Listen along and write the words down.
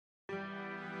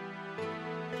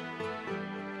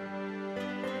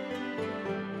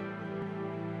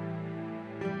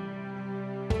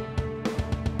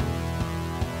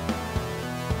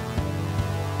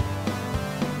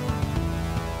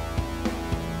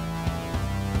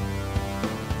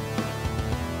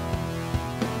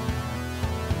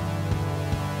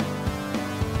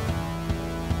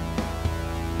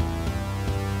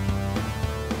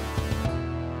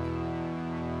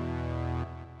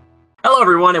Hello,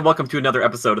 everyone, and welcome to another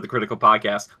episode of the Critical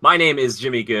Podcast. My name is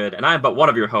Jimmy Good, and I am but one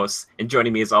of your hosts. And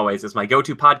joining me, as always, is my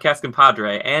go-to podcast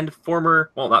compadre and former,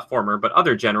 well, not former, but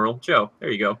other general, Joe. There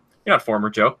you go. You're not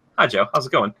former, Joe. Hi, Joe. How's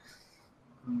it going?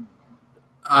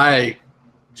 Hi,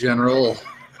 General.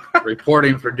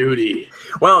 Reporting for duty.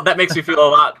 Well, that makes me feel a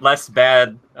lot less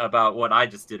bad about what I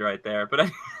just did right there. But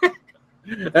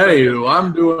Hey,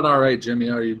 I'm doing all right, Jimmy.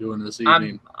 How are you doing this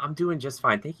evening? I'm doing just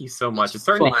fine. Thank you so much. It's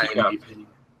starting to heat up. Evening.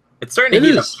 It's starting to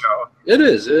heat up, Joe. It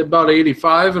is. About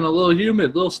 85 and a little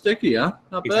humid, a little sticky, huh?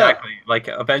 Not bad. Exactly. Like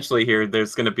eventually here,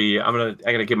 there's gonna be. I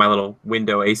gotta get my little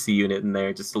window AC unit in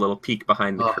there, just a little peek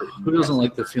behind the curtain. Who doesn't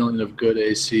like the feeling of good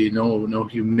AC? No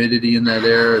humidity in that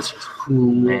air. It's just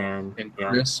cool and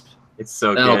crisp. It's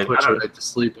so That'll good. put you right to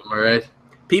sleep. Am I right?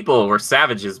 People were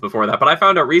savages before that, but I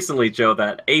found out recently, Joe,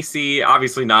 that AC,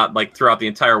 obviously not like throughout the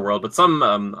entire world, but some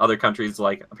other countries,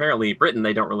 like apparently Britain,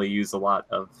 they don't really use a lot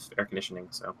of air conditioning.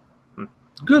 So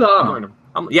good on them.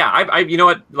 I you know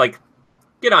what, like,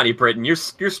 get on you, Britain. You're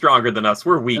stronger than us.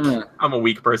 We're weak. I'm a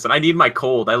weak person. I need my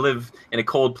cold. I live in a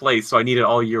cold place, so I need it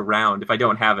all year round. If I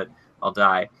don't have it, I'll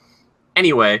die.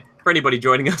 Anyway, for anybody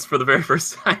joining us for the very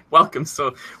first time, welcome.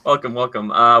 So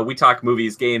welcome. We talk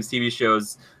movies, games, TV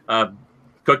shows,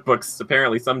 cookbooks,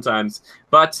 apparently sometimes,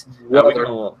 but we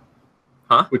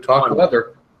talk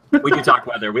weather. We do talk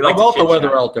weather. We like about to the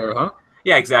weather out there, huh?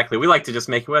 Yeah, exactly. We like to just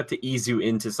we have to ease you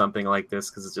into something like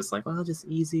this because it's just like, well, just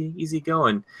easy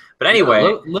going. But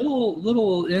anyway,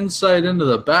 little insight into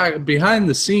the behind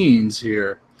the scenes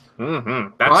here.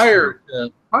 Prior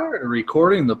to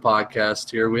recording the podcast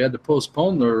here, we had to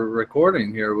postpone the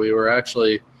recording here. We were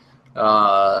actually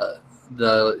the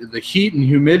heat and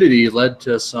humidity led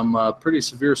to some pretty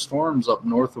severe storms up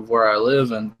north of where I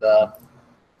live, and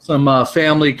some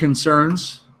family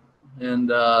concerns,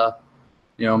 and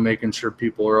making sure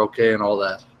people are okay and all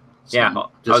that.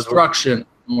 Destruction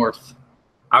north.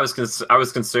 I was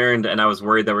concerned, and I was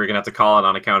worried that we were gonna have to call it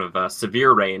on account of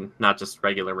severe rain, not just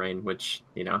regular rain. Which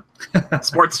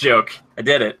sports joke. I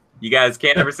did it. You guys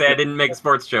can't ever say I didn't make a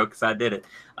sports joke because I did it.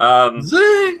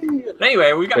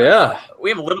 Anyway, we have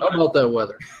a little. How about that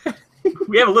weather?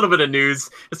 We have a little bit of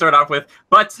news to start off with,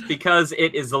 but because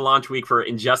it is the launch week for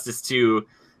Injustice 2,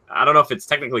 I don't know if it's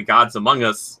technically Gods Among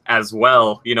Us as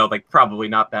well. Like probably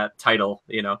not that title.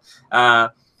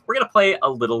 We're going to play a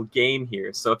little game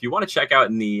here. So if you want to check out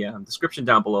in the description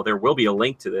down below, there will be a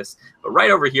link to this. But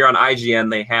right over here on IGN,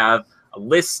 they have a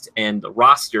list and a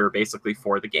roster basically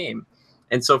for the game.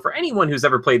 And so for anyone who's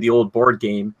ever played the old board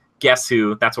game, Guess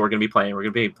Who, that's what we're going to be playing. We're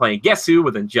going to be playing Guess Who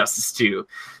with Injustice 2.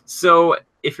 So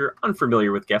if you're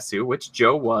unfamiliar with Guess Who, which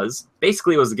Joe was,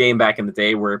 basically it was a game back in the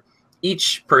day where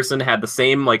each person had the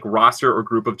same like roster or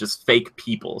group of just fake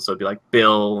people. So it'd be like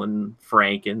Bill and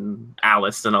Frank and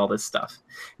Alice and all this stuff.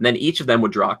 And then each of them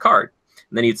would draw a card.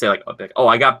 And then he'd say like, oh,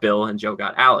 I got Bill and Joe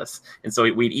got Alice. And so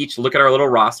we'd each look at our little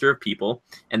roster of people,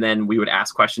 and then we would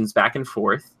ask questions back and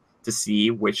forth to see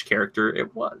which character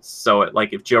it was. So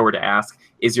like if Joe were to ask,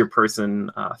 is your person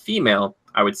female?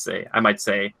 I might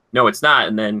say, no, it's not.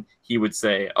 And then he would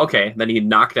say, okay. Then he'd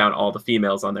knock down all the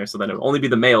females on there. So then it would only be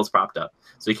the males propped up.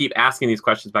 So you keep asking these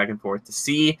questions back and forth to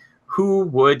see who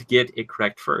would get it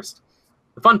correct first.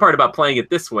 The fun part about playing it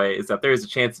this way is that there is a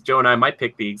chance that Joe and I might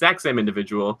pick the exact same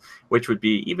individual, which would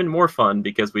be even more fun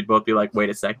because we'd both be like, wait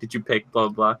a sec, did you pick blah,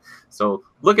 blah, blah. So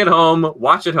look at home,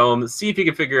 watch at home, see if you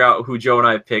can figure out who Joe and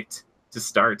I picked to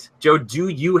start. Joe, do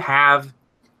you have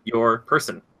your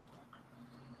person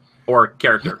or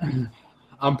character?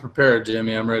 I'm prepared,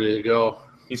 Jimmy. I'm ready to go.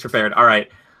 He's prepared. All right.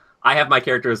 I have my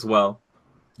character as well.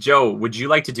 Joe, would you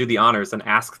like to do the honors and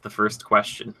ask the first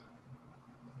question?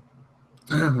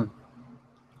 I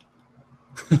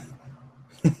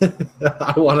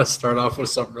want to start off with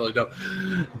something really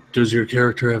dumb. Does your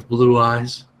character have blue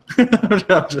eyes?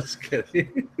 I'm just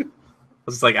kidding. I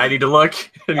was like, I need to look.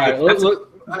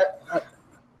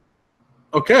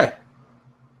 Okay.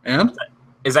 And?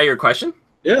 Is that your question?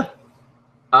 Yeah.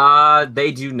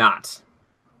 They do not.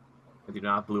 They do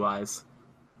not have blue eyes.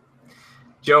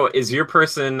 Joe, is your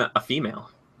person a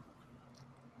female?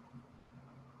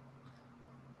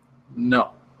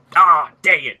 No. Ah, oh,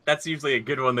 dang it. That's usually a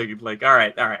good one that you'd like. All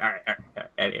right.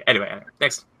 Anyway,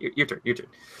 next. Your turn.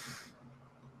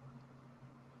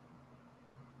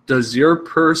 Does your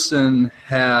person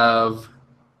have...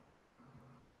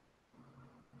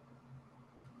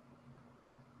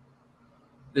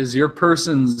 Is your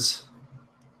person's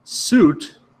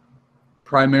suit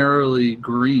primarily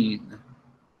green?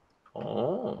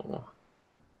 Oh.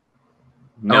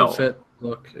 No. Outfit,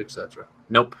 look, etc.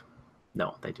 Nope.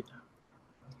 No, they do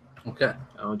not. Okay.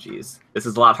 Oh, geez. This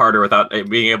is a lot harder without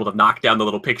being able to knock down the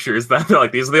little pictures that they're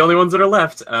like, these are the only ones that are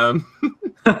left. All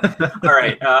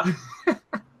right.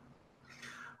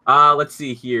 Let's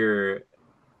see here.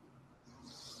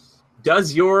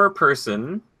 Does your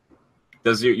person,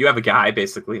 you have a guy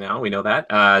basically now, we know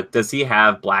that. Does he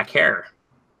have black hair?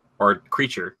 Or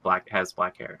creature has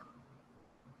black hair?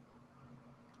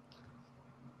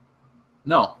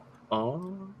 No.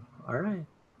 Oh, all right.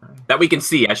 That we can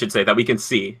see, I should say, that we can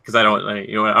see, because I don't want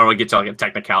to get to like a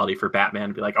technicality for Batman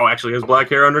and be like, oh, actually, he has black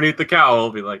hair underneath the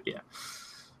cowl. Be like, yeah.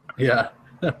 Yeah.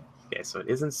 Okay, so it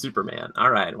isn't Superman.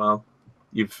 All right, well,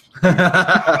 I'm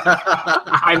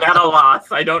at a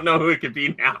loss. I don't know who it could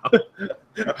be now.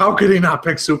 How could he not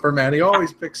pick Superman? He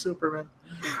always picks Superman.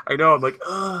 I know. I'm like,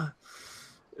 ugh.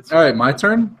 All right, my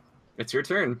turn. It's your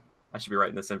turn. I should be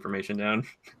writing this information down.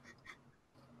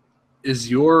 Is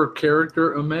your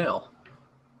character a male?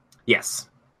 Yes.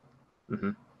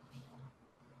 Mm-hmm.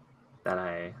 That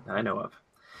I know of.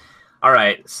 All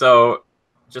right, so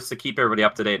just to keep everybody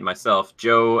up to date and myself,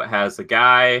 Joe has a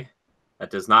guy that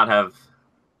does not have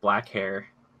black hair.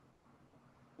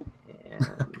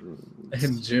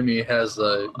 And Jimmy has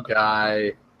a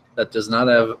guy that does not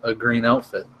have a green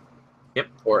outfit. Yep.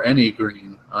 Or any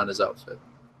green on his outfit.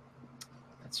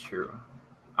 That's true.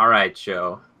 All right,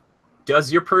 Joe. Is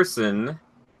your person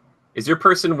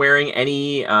wearing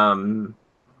any wow,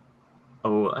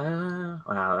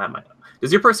 that might.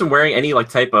 Is your person wearing any like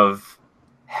type of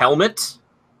helmet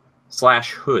 /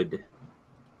 hood?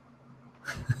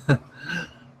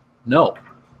 No.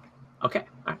 Okay.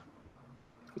 All right.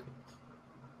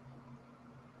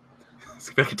 It's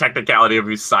gonna be like a technicality of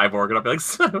who's cyborg, and I'll be like,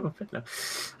 son of a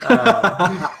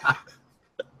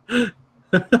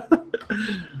no.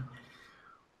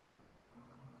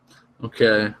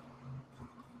 Okay.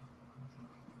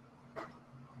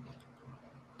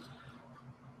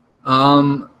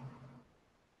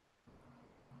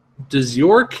 Does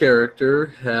your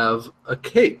character have a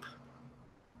cape?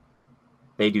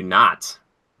 They do not.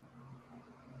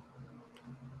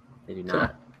 They do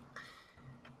not.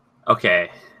 Okay.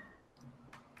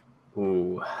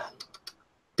 Ooh.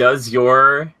 Does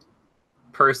your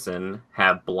person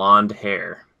have blonde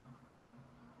hair?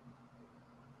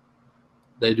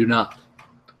 They do not.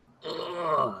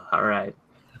 Ugh. All right.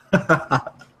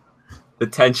 The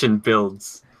tension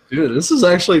builds. Dude, this is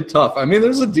actually tough. I mean,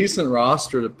 there's a decent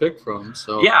roster to pick from.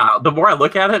 So yeah, the more I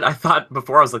look at it, I thought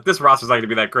before I was like, this roster's not going to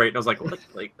be that great. And I was like,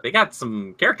 like they got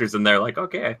some characters in there. Like,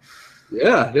 okay.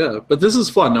 Yeah. But this is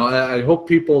fun. No, I hope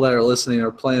people that are listening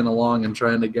are playing along and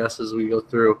trying to guess as we go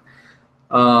through.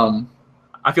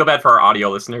 I feel bad for our audio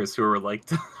listeners who are like,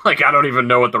 like I don't even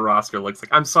know what the roster looks like.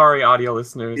 I'm sorry, audio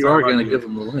listeners. You are going to give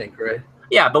them the link, right?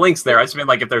 Yeah, the link's there. I just mean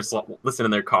like if they're listening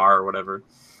in their car or whatever.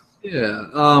 Yeah.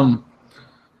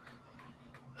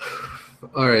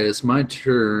 All right, it's my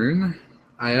turn.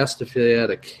 I asked if they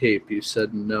had a cape. You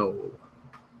said no.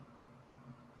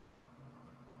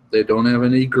 They don't have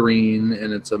any green,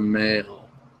 and it's a male.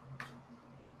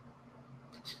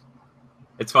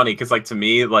 It's funny because, like, to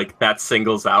me, like that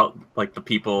singles out like the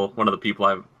people. One of the people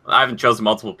I haven't chosen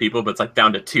multiple people, but it's like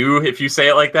down to 2 if you say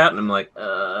it like that, and I'm like,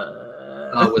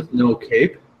 with no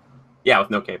cape. Yeah, with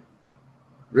no cape.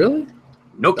 Really?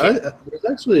 No cape. There's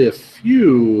actually a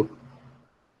few.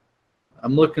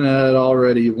 I'm looking at it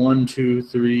already. 1, 2,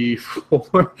 3,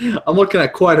 4. I'm looking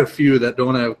at quite a few that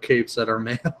don't have capes that are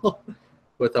male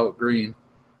without green.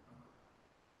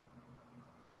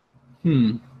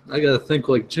 I gotta think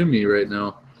like Jimmy right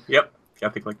now. Yep,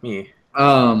 gotta think like me.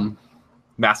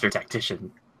 Master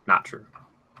tactician. Not true.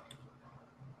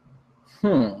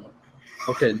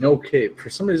 Okay, no cape. For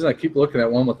some reason, I keep looking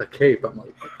at one with a cape. I'm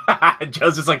like,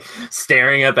 Joe's just like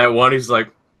staring at that one. He's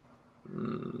like,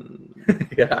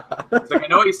 yeah. It's like, I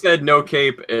know he said no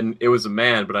cape and it was a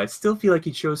man, but I still feel like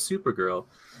he chose Supergirl.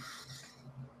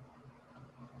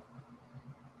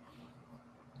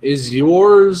 Is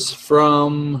yours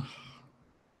from?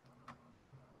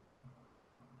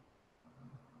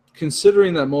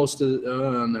 Considering that most of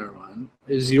never mind.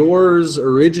 Is yours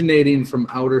originating from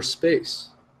outer space?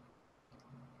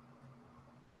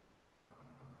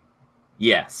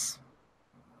 Yes.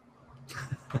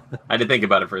 I had to think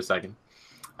about it for a second.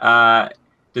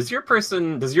 Does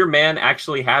your man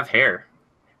actually have hair?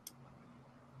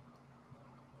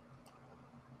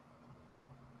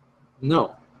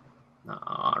 No.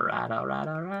 All right.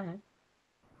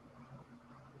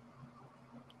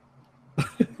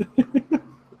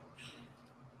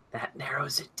 That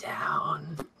narrows it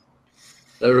down.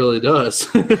 That really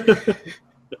does. A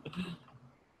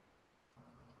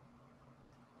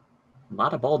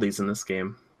lot of baldies in this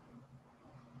game.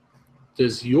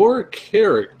 Does your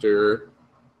character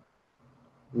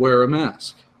wear a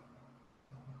mask?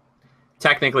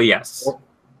 Technically, yes.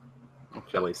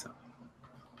 Okay. At least so.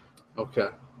 Okay.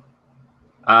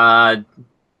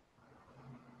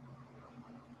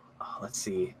 Let's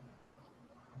see.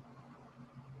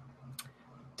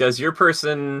 Is your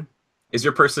person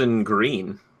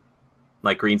green?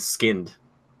 Like green skinned?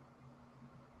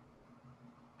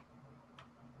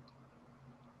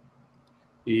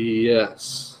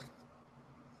 Yes.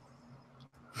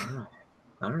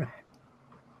 All right.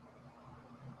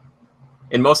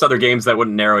 In most other games, that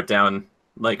wouldn't narrow it down.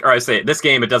 Like, or I say, this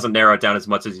game, it doesn't narrow it down as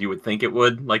much as you would think it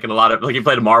would. Like in a lot of, like you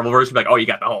played a Marvel version, like, oh, you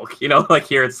got the Hulk. You know, like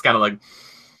here, it's kind of like.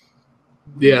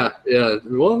 Yeah.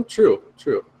 Well, true.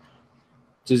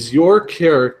 Is your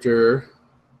character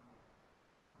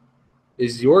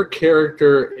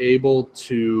able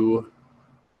to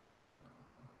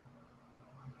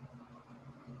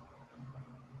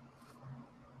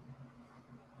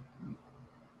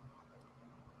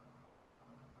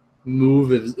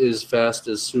move as fast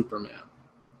as Superman?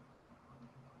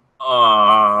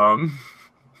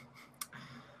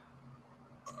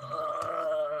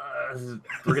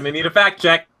 We're gonna need a fact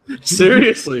check.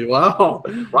 Seriously, wow.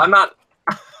 Well, I'm not.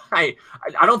 I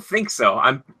don't think so.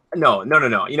 No.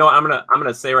 You know what? I'm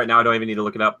gonna say right now. I don't even need to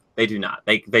look it up. They do not.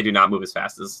 They do not move as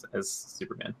fast as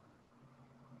Superman.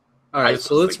 All right,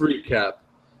 so let's recap.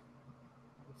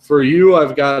 For you,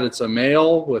 I've got it's a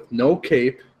male with no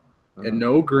cape and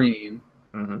no green,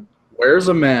 wears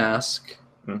a mask,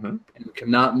 and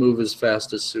cannot move as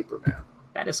fast as Superman.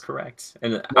 That is correct.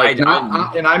 And like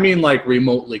I mean like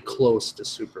remotely close to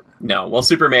Superman. No, well,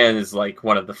 Superman is like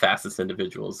one of the fastest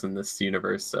individuals in this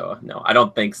universe, so no, I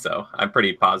don't think so. I'm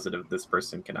pretty positive this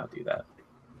person cannot do that.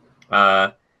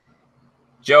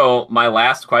 Joe, my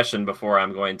last question before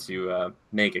I'm going to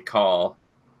make a call.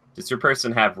 Does your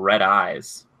person have red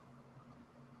eyes?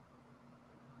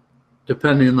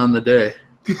 Depending on the day.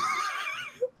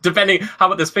 Depending, how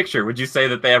about this picture? Would you say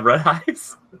that they have red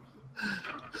eyes?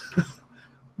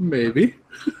 Maybe.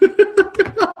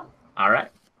 All right.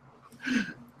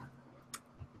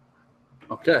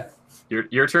 Okay.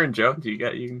 Your turn, Joe.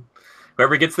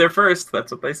 Whoever gets there first,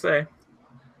 that's what they say.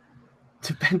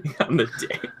 Depending on the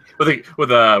day.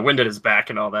 With a wind at his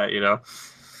back and all that, you know.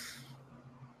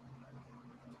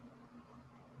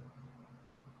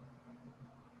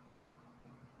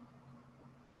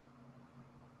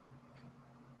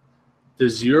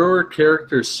 Does your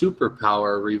character's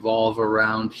superpower revolve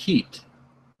around heat?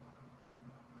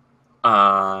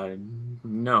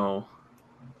 No.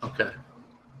 Okay.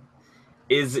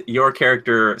 Is your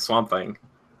character Swamp Thing?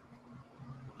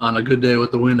 On a good day with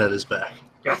the wind at his back.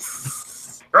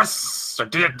 Yes! Yes! I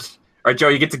did it! All right, Joe,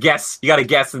 you get to guess. You got to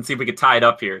guess and see if we can tie it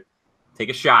up here. Take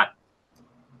a shot.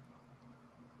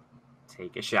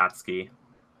 Take a shot, Ski.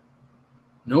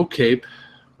 No cape.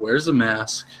 Wears a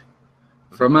mask.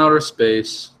 From outer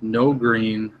space. No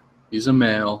green. He's a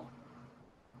male.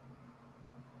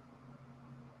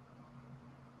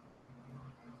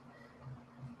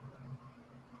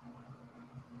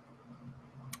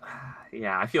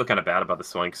 Yeah, I feel kind of bad about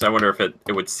this one because I wonder if it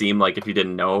would seem like if you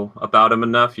didn't know about him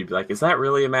enough, you'd be like, is that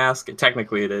really a mask?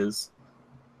 Technically, it is.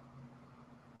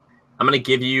 I'm gonna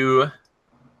give you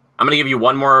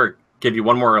one more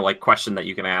like question that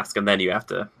you can ask, and then you have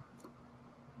to.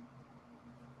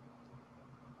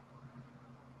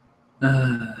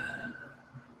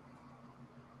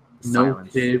 No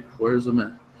cape. Where's a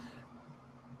mask?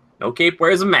 No cape.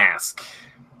 Wears a mask.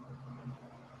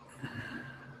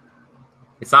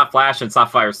 It's not Flash and it's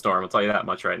not Firestorm. I'll tell you that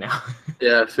much right now.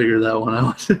 Yeah, I figured that one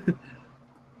out. When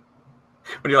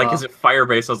you're like, is it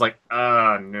Firebase? I was like,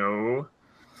 no.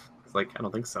 It's like, I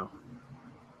don't think so.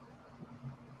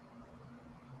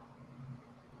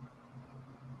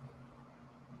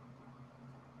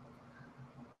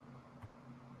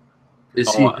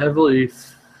 Is he heavily...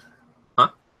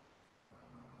 Huh?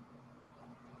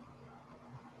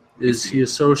 Is he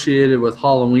associated with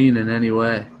Halloween in any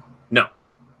way? No.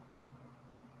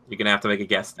 You're going to have to make a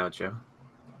guess now, Joe.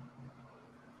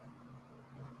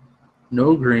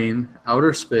 No green,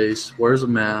 outer space, wears a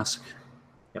mask.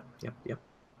 Yep.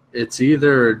 It's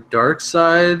either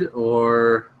Darkseid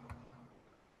or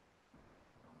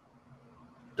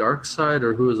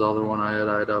who is the other one I had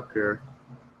eyed up here?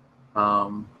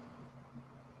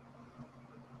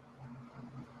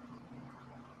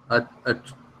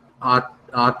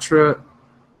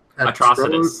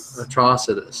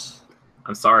 Atrocitus.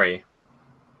 I'm sorry.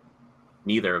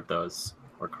 Neither of those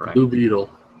were correct. Blue Beetle.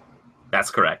 That's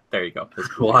correct. There you go.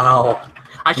 Wow.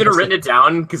 I should have written it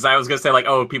down because I was gonna say like,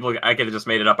 oh, people, I could have just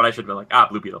made it up, but I should have been like,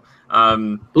 Blue Beetle.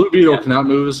 Blue Beetle cannot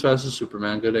move as fast as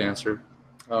Superman. Good answer.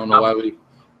 I don't know why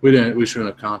we shouldn't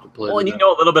have contemplated. Well, and that. you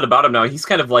know a little bit about him now. He's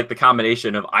kind of like the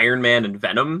combination of Iron Man and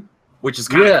Venom, which is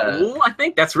kind of cool. I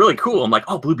think that's really cool. I'm like,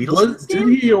 oh, Blue Beetle. Did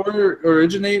he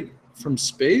originate from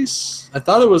space? I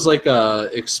thought it was like a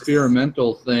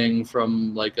experimental thing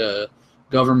from like a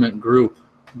government group.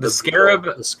 The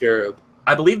Scarab. The Scarab.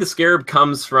 I believe the Scarab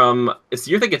comes from.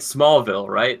 You're thinking Smallville,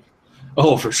 right?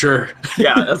 Oh, for sure.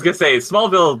 Yeah, I was gonna say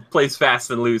Smallville plays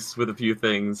fast and loose with a few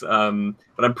things,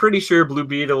 but I'm pretty sure Blue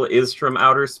Beetle is from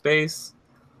outer space.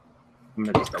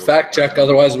 Fact check,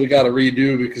 otherwise we got to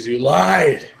redo because you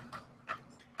lied.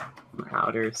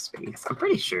 Outer space. I'm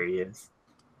pretty sure he is.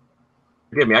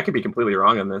 Forgive me, I could be completely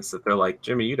wrong on this. If they're like,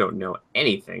 Jimmy, you don't know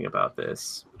anything about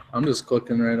this. I'm just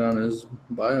clicking right on his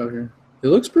bio here. He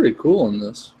looks pretty cool in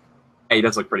this. Yeah, he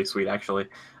does look pretty sweet, actually.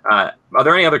 Are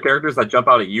there any other characters that jump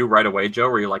out at you right away, Joe,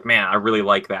 where you're like, man, I really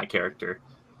like that character?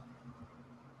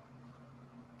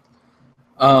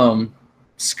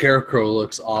 Scarecrow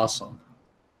looks awesome.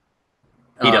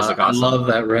 He does look awesome. I love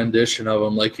that rendition of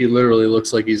him. Like, he literally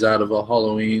looks like he's out of a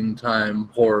Halloween time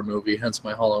horror movie, hence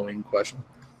my Halloween question.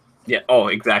 Yeah, oh,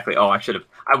 exactly. Oh,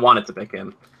 I wanted to pick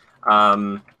him.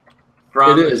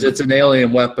 It is. It's an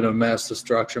alien weapon of mass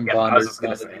destruction bonded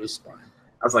to his spine.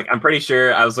 I was like, I'm pretty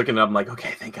sure. I was looking at him like,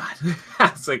 okay, thank God. I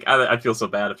was like, I'd feel so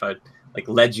bad if I like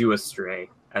led you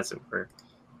astray, as it were.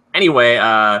 Anyway,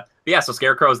 yeah. So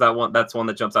Scarecrow is that one. That's one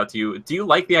that jumps out to you. Do you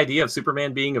like the idea of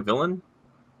Superman being a villain?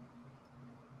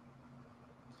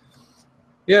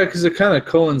 Yeah, because it kind of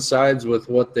coincides with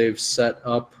what they've set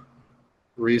up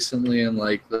recently in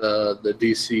like the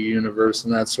DC universe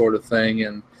and that sort of thing.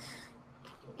 And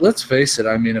let's face it,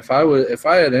 I mean, if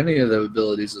I had any of the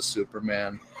abilities of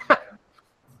Superman,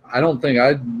 I don't think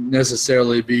I'd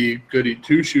necessarily be goody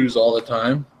two shoes all the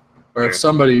time. Or if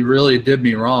somebody really did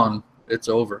me wrong, it's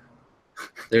over.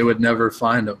 They would never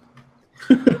find him.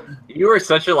 You are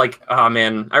such a like, oh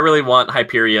man, I really want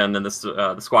Hyperion and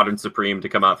the Squadron Supreme to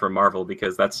come out from Marvel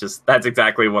because that's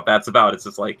exactly what that's about. It's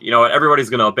just like, you know what, everybody's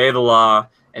gonna obey the law,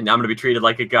 and I'm gonna be treated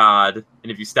like a god.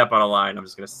 And if you step on a line, I'm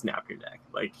just gonna snap your neck.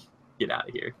 Like, get out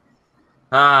of here.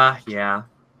 Yeah.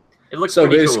 It looks so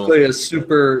cool. basically a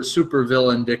super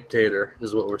villain dictator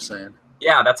is what we're saying.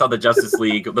 Yeah, that's how the Justice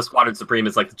League, the Squadron Supreme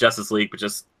is like the Justice League, but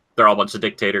just they're all a bunch of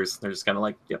dictators. They're just kind of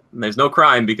like, yep. And there's no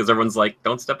crime because everyone's like,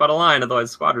 don't step out of line, otherwise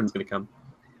the Squadron's gonna come.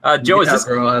 Joe, is this?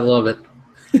 Bro, I love it.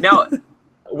 Now,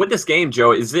 with this game,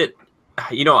 Joe, is it?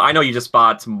 You know, I know you just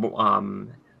bought Mortal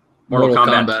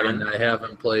Kombat, and I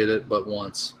haven't played it but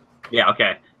once. Yeah.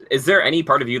 Okay. Is there any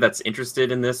part of you that's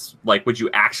interested in this? Like, would you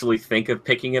actually think of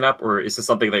picking it up, or is this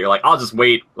something that you're like, I'll just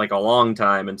wait like a long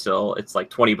time until it's like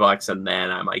 $20 and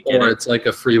then I might get it? Or it's like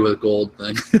a free with gold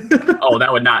thing. Oh,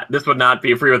 this would not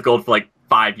be a free with gold for like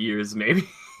 5 years, maybe.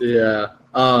 Yeah.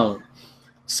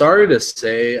 Sorry to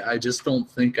say, I just don't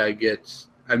think I get.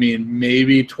 I mean,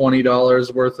 maybe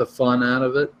 $20 worth of fun out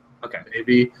of it. Okay.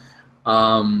 Maybe.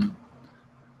 I'm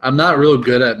not real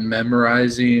good at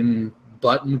memorizing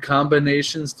button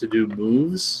combinations to do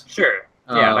moves. Sure.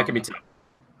 Yeah, that can be tough.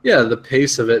 Yeah, the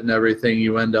pace of it and everything,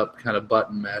 you end up kind of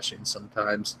button mashing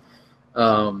sometimes.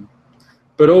 But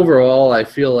overall, I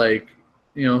feel like,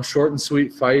 you know, short and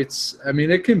sweet fights, I mean,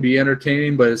 it can be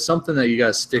entertaining, but it's something that you got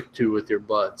to stick to with your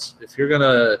buds. If you're going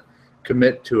to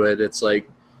commit to it, it's like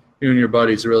you and your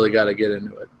buddies really got to get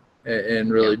into it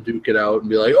and really duke it out and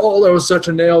be like, oh, that was such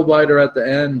a nail biter at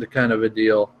the end kind of a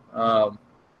deal.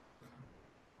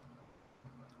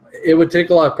 It would take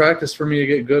a lot of practice for me to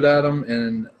get good at them,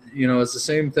 and you know, it's the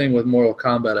same thing with Mortal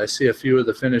Kombat. I see a few of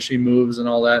the finishing moves and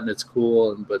all that, and it's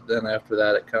cool, but then after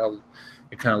that, it kind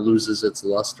of loses its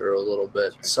luster a little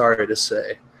bit. Sorry to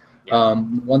say. Yeah.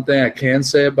 One thing I can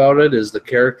say about it is the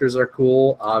characters are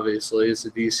cool. Obviously, it's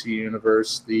a DC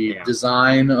universe. The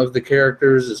design of the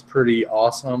characters is pretty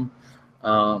awesome.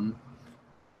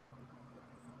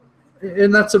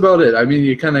 And that's about it. I mean,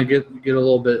 you kind of get a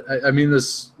little bit. I mean,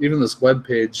 this web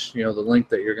page, you know, the link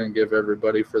that you're going to give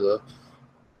everybody for the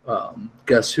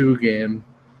Guess Who game.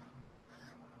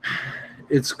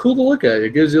 It's cool to look at.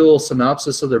 It gives you a little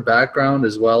synopsis of their background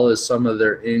as well as some of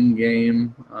their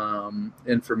in-game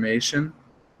information,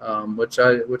 which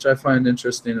I find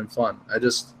interesting and fun. I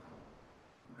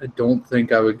don't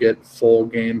think I would get full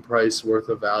game price worth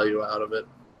of value out of it.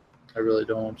 I really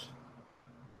don't.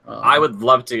 I would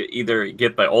love to either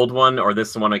get the old one or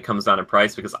this one that comes down in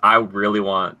price because I really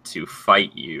want to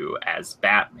fight you as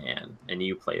Batman and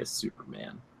you play as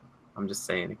Superman. I'm just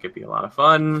saying it could be a lot of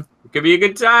fun. It could be a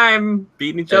good time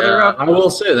beating each other Yeah, up. I will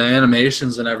say the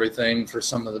animations and everything for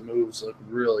some of the moves look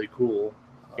really cool.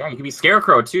 Yeah, you could be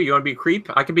Scarecrow too. You want to be Creep?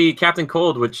 I could be Captain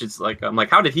Cold, which is like I'm like,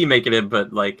 how did he make it in?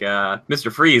 But like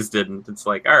Mr. Freeze didn't. It's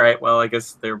like, all right, well, I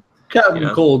guess they're Captain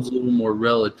Cold's a little more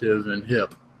relative and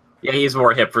hip. Yeah, he's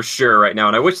more hip for sure right now,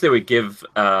 and I wish they would give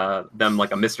them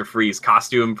like a Mr. Freeze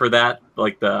costume for that,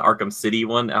 like the Arkham City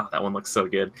one. Oh, that one looks so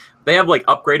good. They have like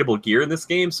upgradable gear in this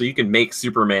game, so you can make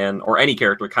Superman or any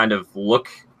character kind of look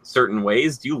certain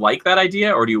ways. Do you like that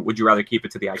idea, or would you rather keep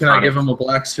it to the iconic? Can I give him a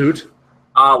black suit?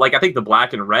 Like I think the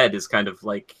black and red is kind of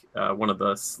like one of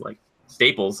the like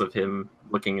staples of him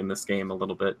looking in this game a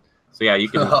little bit. So yeah, you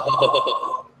can.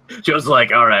 Joe's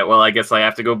like, all right, well, I guess I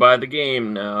have to go buy the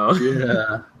game now.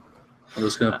 Yeah. I'm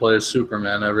just going to play as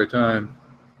Superman every time.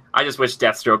 I just wish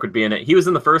Deathstroke would be in it. He was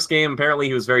in the first game. Apparently,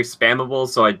 he was very spammable,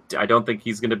 so I don't think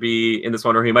he's going to be in this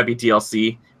one, or he might be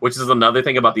DLC, which is another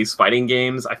thing about these fighting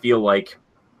games. I feel like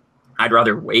I'd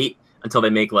rather wait until they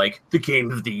make, like, the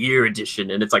Game of the Year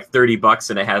edition, and it's like $30,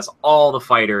 and it has all the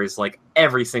fighters, like,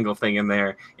 every single thing in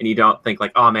there, and you don't think,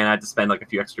 like, oh, man, I had to spend, like, a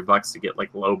few extra bucks to get,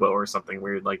 like, Lobo or something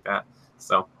weird like that.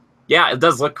 So yeah, it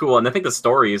does look cool, and I think the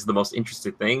story is the most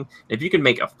interesting thing. If you can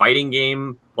make a fighting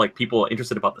game, like, people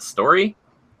interested about the story,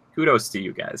 kudos to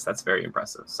you guys. That's very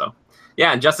impressive. So,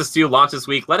 yeah, Injustice 2 launched this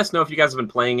week. Let us know if you guys have been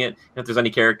playing it, and if there's any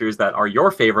characters that are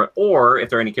your favorite, or if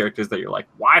there are any characters that you're like,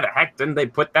 why the heck didn't they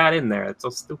put that in there? It's so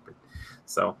stupid.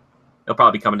 So, they'll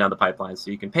probably be coming down the pipeline,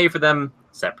 so you can pay for them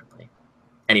separately.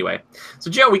 Anyway,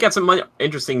 so Joe, we got some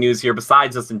interesting news here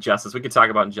besides just Injustice. We could talk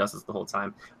about Injustice the whole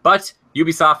time. But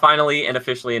Ubisoft finally and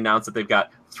officially announced that they've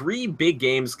got 3 big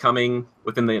games coming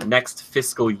within the next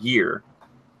fiscal year.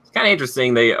 It's kind of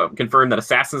interesting. They confirmed that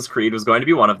Assassin's Creed was going to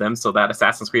be one of them, so that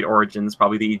Assassin's Creed Origins,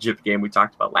 probably the Egypt game we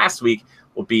talked about last week,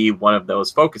 will be one of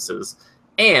those focuses.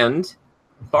 And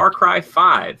Far Cry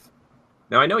 5.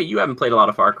 Now, I know you haven't played a lot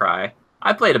of Far Cry.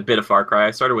 I played a bit of Far Cry.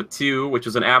 I started with 2, which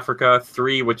was in Africa,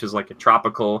 3, which is like a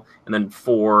tropical, and then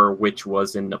 4, which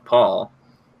was in Nepal.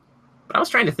 But I was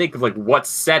trying to think of like what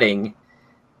setting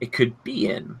it could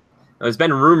be in. Now, there's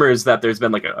been rumors that there's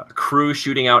been like a crew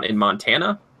shooting out in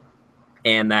Montana,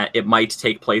 and that it might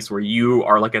take place where you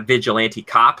are like a vigilante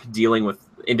cop dealing with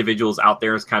individuals out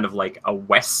there as kind of like a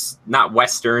not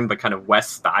Western, but kind of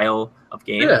West style of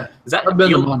game. Yeah, I've been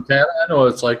to Montana. I know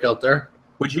what it's like out there.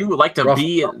 Would you like to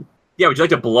be... Yeah, would you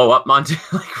like to blow up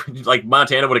Montana? like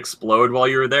Montana would explode while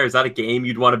you were there? Is that a game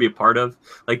you'd want to be a part of?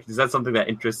 Like, is that something that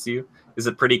interests you? Is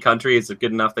it pretty country? Is it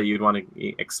good enough that you'd want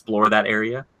to explore that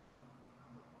area?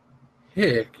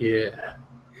 Heck yeah.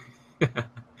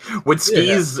 Would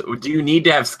skis? Yeah. Do you need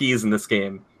to have skis in this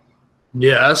game?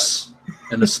 Yes,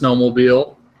 and a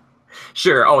snowmobile.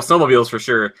 Sure. Oh, snowmobiles for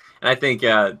sure. And I think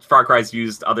Far Cry's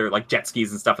used other like jet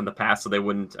skis and stuff in the past, so they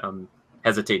wouldn't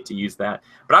hesitate to use that.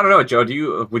 But I don't know,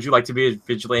 Joe, would you like to be a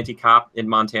vigilante cop in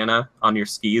Montana on your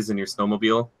skis and your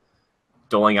snowmobile,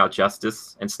 doling out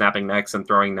justice and snapping necks and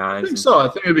throwing knives? I think so. I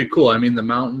think it'd be cool. I mean, the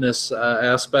mountainous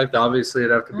aspect, obviously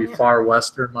it'd have to be far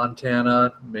western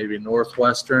Montana, maybe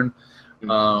northwestern.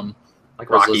 Like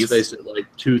Rockies. Let's face it, like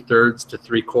 2/3 to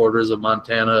 3/4 of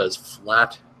Montana is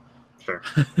flat. Sure.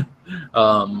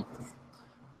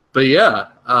 But yeah,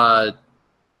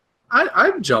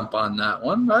 I'd jump on that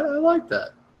one. I like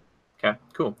that. Okay,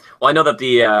 cool. Well, I know that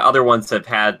the other ones have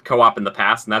had co-op in the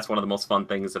past, and that's one of the most fun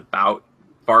things about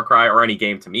Far Cry or any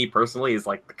game to me personally is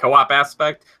like the co-op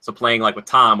aspect. So playing like with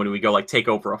Tom when we go like take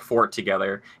over a fort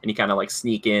together and you kind of like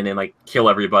sneak in and like kill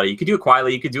everybody. You could do it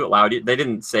quietly, you could do it loud. They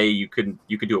didn't say you could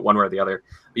do it one way or the other.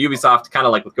 But Ubisoft kind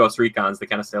of like with Ghost Recons, they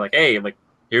kind of say like, hey, like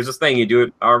here's this thing, you do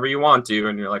it however you want to,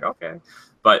 and you're like, okay.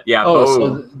 But yeah.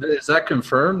 So is that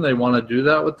confirmed? They want to do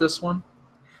that with this one?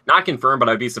 Not confirmed, but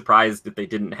I'd be surprised if they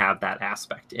didn't have that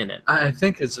aspect in it. I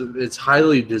think it's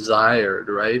highly desired,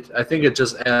 right? I think it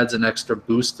just adds an extra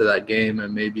boost to that game,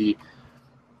 and maybe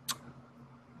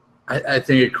I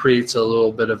think it creates a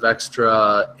little bit of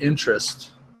extra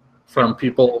interest from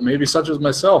people, maybe such as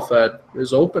myself, that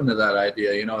is open to that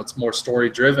idea. You know, it's more story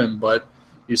driven, but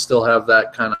you still have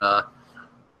that kind of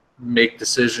make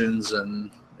decisions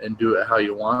and do it how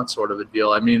you want sort of a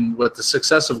deal. I mean, with the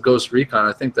success of Ghost Recon,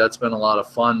 I think that's been a lot of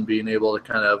fun, being able to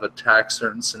kind of attack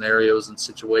certain scenarios and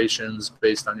situations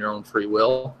based on your own free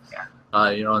will.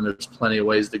 Yeah. You know, and there's plenty of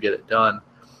ways to get it done.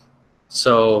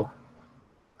 So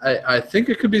I think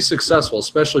it could be successful,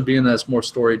 especially being that it's more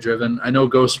story-driven. I know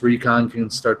Ghost Recon can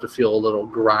start to feel a little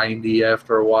grindy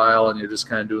after a while, and you're just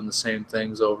kind of doing the same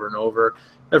things over and over.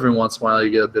 Every once in a while, you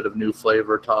get a bit of new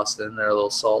flavor tossed in there, a little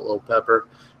salt, a little pepper.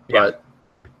 Yeah. But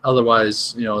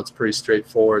otherwise, you know, it's pretty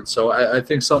straightforward. So I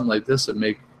think something like this would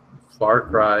make Far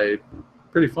Cry,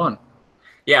 pretty fun.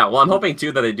 Yeah, well, I'm hoping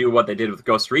too that they do what they did with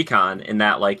Ghost Recon, in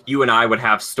that like you and I would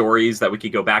have stories that we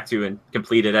could go back to and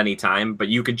complete at any time. But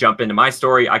you could jump into my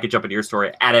story, I could jump into your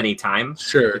story at any time.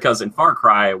 Sure. Because in Far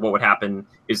Cry, what would happen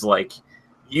is like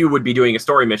you would be doing a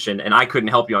story mission, and I couldn't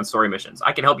help you on story missions.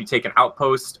 I can help you take an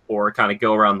outpost or kind of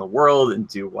go around the world and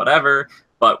do whatever,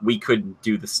 but we couldn't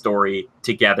do the story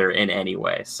together in any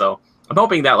way. So I'm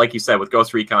hoping that, like you said, with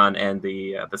Ghost Recon and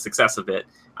the success of it,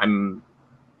 I'm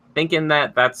thinking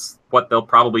that that's what they'll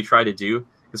probably try to do,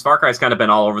 because Far Cry's kind of been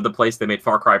all over the place. They made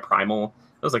Far Cry Primal.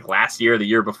 It was like last year, the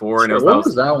year before, and what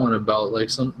was that one about? Like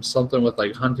something with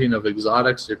like hunting of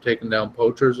exotics. You're taking down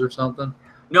poachers or something.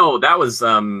 No, that was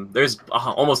there's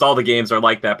almost all the games are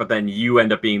like that, but then you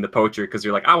end up being the poacher because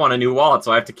you're like, I want a new wallet,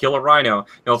 so I have to kill a rhino.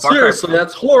 No, Seriously,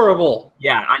 that's horrible.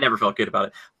 Yeah, I never felt good about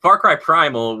it. Far Cry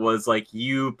Primal was like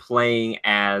you playing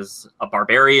as a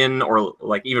barbarian, or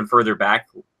like even further back.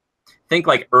 Think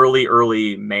like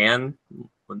early man,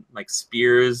 like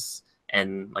spears,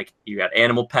 and like you had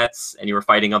animal pets and you were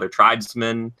fighting other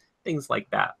tribesmen, things like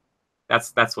that.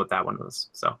 That's what that one was.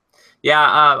 So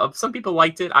yeah, some people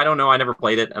liked it. I don't know. I never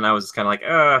played it, and I was just kind of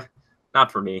like,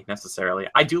 not for me necessarily.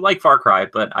 I do like Far Cry,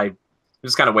 but I'm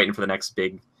just kind of waiting for the next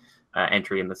big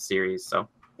entry in the series. So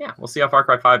yeah, we'll see how Far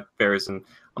Cry 5 fares, and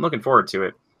I'm looking forward to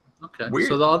it. Okay. Weird.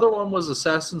 So the other one was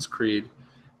Assassin's Creed.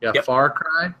 Yeah, yep. Far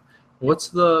Cry. What's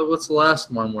the last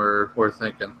one we're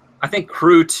thinking? I think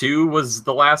Crew 2 was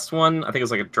the last one. I think it was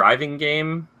like a driving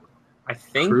game. I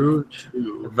think Crew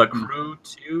 2. The Crew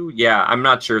 2. Yeah, I'm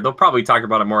not sure. They'll probably talk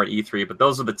about it more at E3, but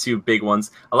those are the two big ones.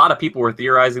 A lot of people were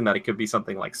theorizing that it could be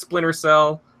something like Splinter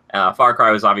Cell. Far Cry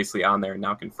was obviously on there and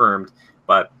now confirmed.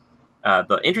 But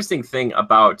the interesting thing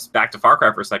about, back to Far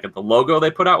Cry for a second, the logo they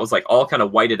put out was like all kind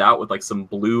of whited out with like some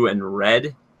blue and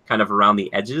red kind of around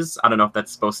the edges. I don't know if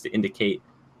that's supposed to indicate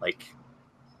like,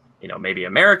 you know, maybe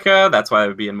America. That's why it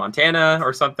would be in Montana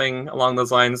or something along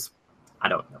those lines. I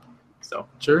don't know. So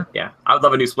sure. Yeah, I would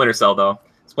love a new Splinter Cell though.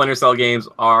 Splinter Cell games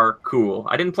are cool.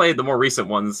 I didn't play the more recent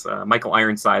ones. Michael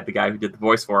Ironside, the guy who did the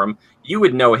voice for him, you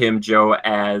would know him, Joe,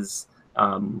 as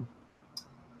I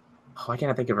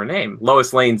can't think of her name.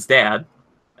 Lois Lane's dad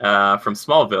from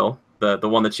Smallville, the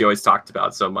one that she always talked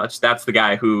about so much. That's the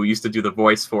guy who used to do the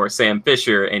voice for Sam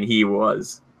Fisher, and he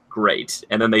was great.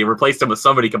 And then they replaced him with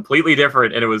somebody completely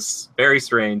different, and it was very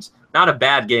strange. Not a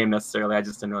bad game necessarily. I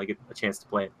just didn't really get a chance to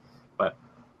play it. But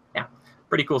yeah,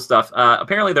 pretty cool stuff.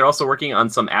 Apparently they're also working on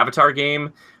some Avatar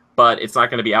game, but it's not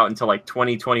going to be out until like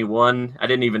 2021. I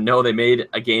didn't even know they made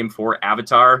a game for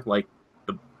Avatar, like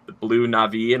the blue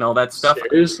Na'vi and all that stuff.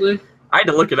 Seriously? I had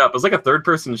to look it up. It was like a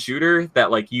third-person shooter that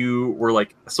like you were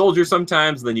like a soldier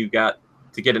sometimes, and then you got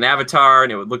to get an avatar,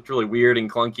 and it looked really weird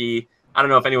and clunky. I don't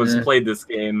know if anyone's played this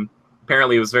game.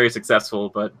 Apparently, it was very successful,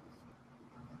 but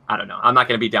I don't know. I'm not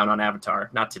going to be down on Avatar.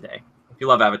 Not today. If you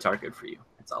love Avatar, good for you.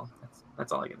 That's all.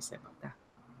 That's all I got to say about that.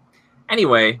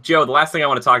 Anyway, Joe, the last thing I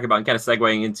want to talk about, and kind of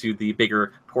segueing into the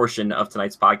bigger portion of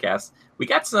tonight's podcast, we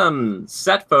got some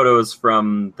set photos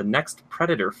from the next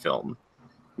Predator film.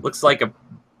 Looks like a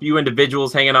few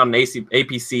individuals hanging on an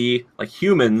APC, like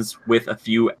humans, with a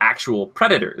few actual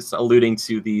predators, alluding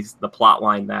to the plot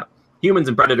line that humans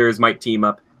and predators might team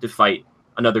up to fight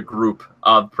another group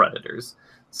of predators.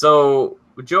 So,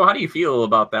 Joe, how do you feel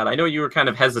about that? I know you were kind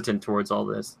of hesitant towards all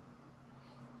this.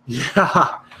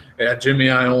 Yeah, Jimmy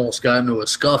and I almost got into a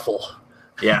scuffle.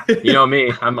 Yeah, you know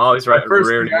me. I'm always right. My first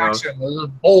reaction was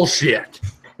bullshit.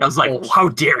 I was like, how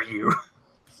dare you?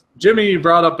 Jimmy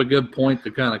brought up a good point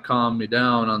to kind of calm me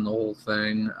down on the whole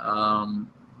thing.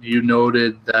 You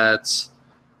noted that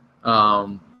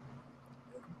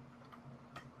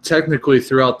technically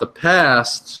throughout the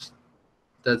past,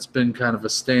 that's been kind of a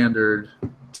standard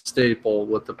staple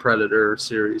with the Predator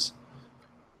series,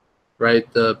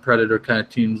 right? The Predator kind of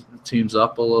teams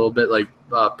up a little bit, like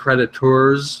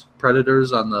predators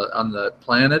on the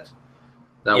planet.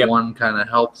 That one kind of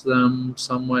helps them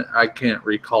somewhat. I can't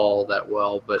recall that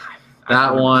well, but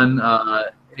that one,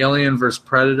 Alien vs.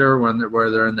 Predator, where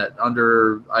they're in that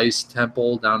under ice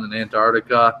temple down in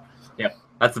Antarctica. Yep,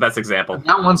 that's the best example. And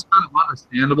that one's kind of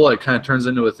understandable. It kind of turns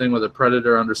into a thing where the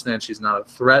Predator understands she's not a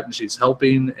threat and she's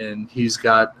helping, and he's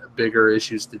got bigger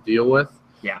issues to deal with.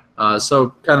 Yeah.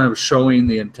 So kind of showing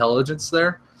the intelligence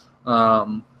there.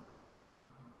 But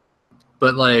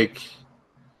like,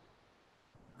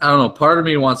 I don't know. Part of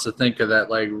me wants to think of that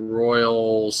like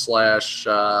royal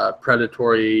 /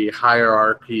 predatory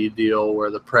hierarchy deal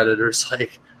where the predator's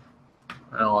like,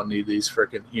 I don't need these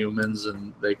freaking humans,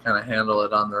 and they kind of handle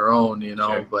it on their own, you know.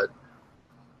 Sure. But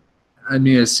I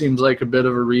mean, it seems like a bit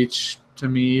of a reach to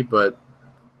me, but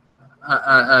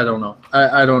I don't know.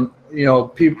 I don't, you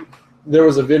know, there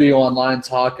was a video online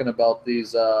talking about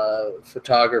these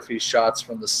photography shots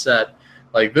from the set.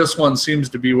 Like this one seems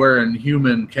to be wearing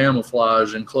human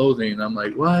camouflage and clothing. I'm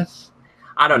like, what?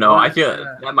 I don't know. I feel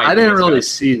that might. I be didn't a really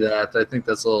stretch. see that. I think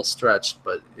that's a little stretched,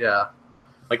 but yeah.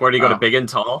 Like, where do you go to Big and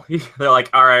Tall? They're like,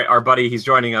 all right, our buddy, he's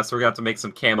joining us. We're going to have to make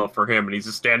some camo for him. And he's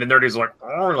just standing there, and he's like,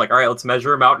 oh, we're like, all right, let's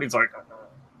measure him out. And he's like,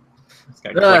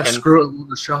 screw it. We'll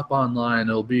just shop online.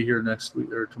 It'll be here next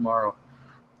week or tomorrow.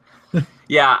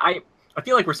 Yeah, I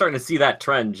feel like we're starting to see that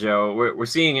trend, Joe. We're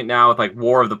seeing it now with like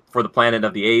for the Planet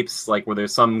of the Apes, like where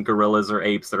there's some gorillas or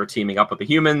apes that are teaming up with the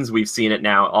humans. We've seen it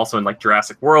now also in like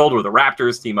Jurassic World, where the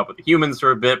raptors team up with the humans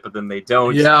for a bit, but then they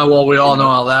don't. Yeah, well, we all know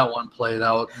how that one played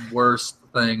out. Worst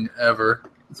thing ever.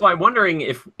 So I'm wondering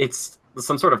if it's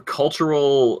some sort of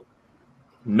cultural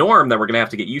norm that we're gonna have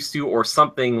to get used to, or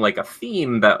something like a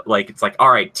theme that like it's like, all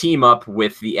right, team up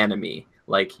with the enemy.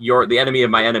 Like you're the enemy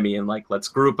of my enemy, and like let's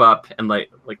group up and like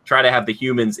try to have the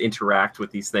humans interact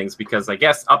with these things, because I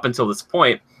guess up until this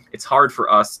point it's hard for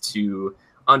us to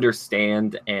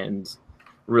understand and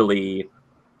really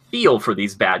feel for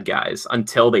these bad guys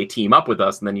until they team up with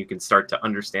us, and then you can start to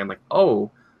understand like, oh,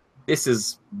 this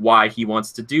is why he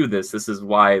wants to do this. This is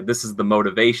why, this is the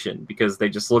motivation, because they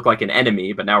just look like an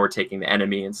enemy, but now we're taking the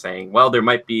enemy and saying, well, there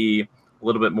might be a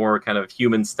little bit more kind of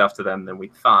human stuff to them than we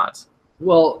thought.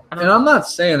 Well, and I'm not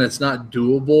saying it's not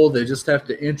doable. They just have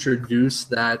to introduce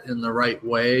that in the right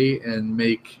way and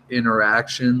make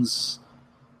interactions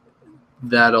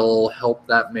that'll help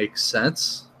that make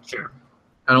sense. Sure.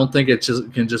 I don't think it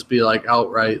can just be like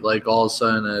outright, like all of a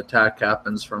sudden an attack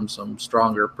happens from some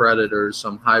stronger predators,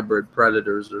 some hybrid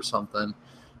predators or something.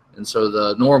 And so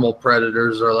the normal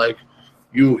predators are like,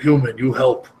 you human, you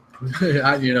help.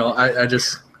 I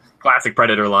just... Classic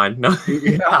Predator line. No.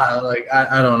 Yeah, like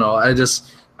I don't know.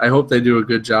 I hope they do a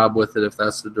good job with it if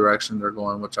that's the direction they're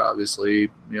going, which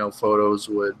obviously, photos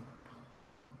would,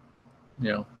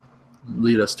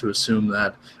 lead us to assume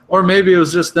that. Or maybe it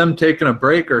was just them taking a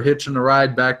break or hitching a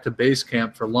ride back to base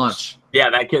camp for lunch. Yeah,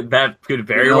 that could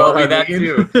very well be that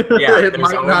too. Yeah, it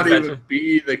might not even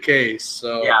be the case.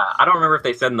 So yeah, I don't remember if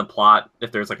they said in the plot,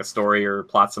 if there's like a story or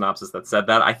plot synopsis that said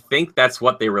that. I think that's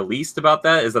what they released about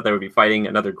that, is that they would be fighting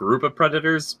another group of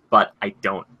predators, but I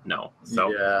don't know.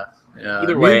 So yeah.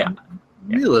 Either way,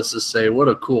 needless to say, what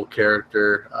a cool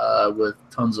character with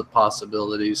tons of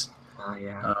possibilities. Oh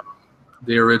yeah.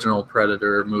 The original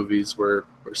Predator movies were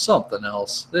something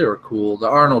else. They were cool. The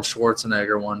Arnold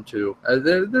Schwarzenegger one too.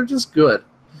 They're just good.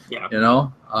 Yeah.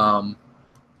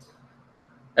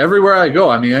 Everywhere I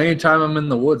go, I mean, anytime I'm in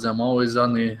the woods, I'm always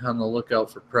on the lookout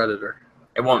for Predator.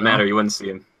 It won't matter. You wouldn't see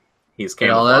him. He's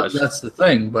camouflaged. That's the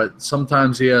thing. But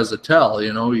sometimes he has a tell.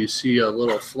 You see a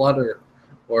little flutter,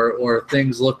 or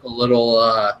things look a little.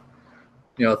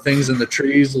 Things in the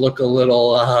trees look a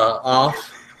little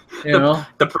off. The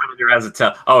Predator has a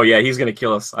tell. Oh yeah, he's gonna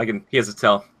kill us. He has a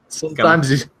tell. Sometimes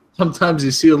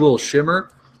you see a little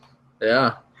shimmer.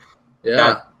 Yeah.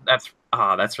 That's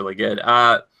really good.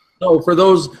 So for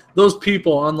those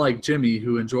people, unlike Jimmy,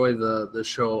 who enjoy the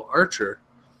show Archer,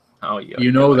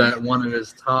 that one of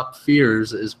his top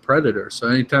fears is Predator. So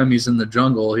anytime he's in the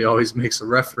jungle, he always makes a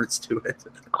reference to it.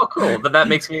 Oh, cool. But that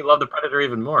makes me love the Predator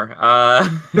even more.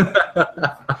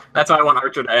 That's how I want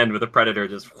Archer to end, with a Predator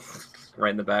just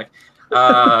right in the back.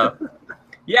 I'm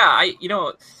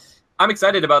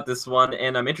excited about this one,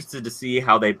 and I'm interested to see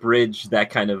how they bridge that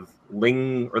kind of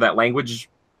that language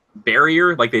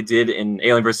barrier, like they did in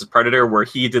Alien vs. Predator, where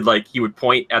he would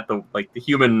point at the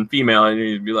human female, and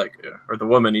he'd be like, or the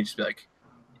woman, he'd just be like,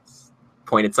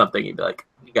 point at something, he'd be like,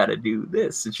 you got to do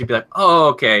this, and she'd be like, oh,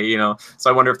 okay, So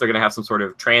I wonder if they're gonna have some sort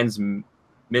of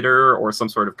transmitter or some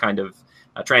sort of kind of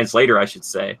translator, I should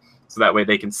say. So that way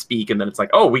they can speak, and then it's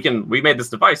like, oh, we made this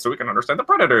device so we can understand the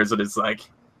predators, and it's like,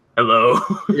 hello.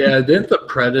 Yeah, didn't the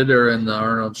Predator and the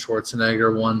Arnold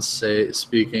Schwarzenegger one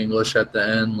speak English at the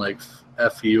end, like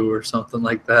F you or something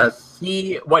like that?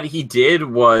 What he did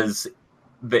was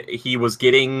that he was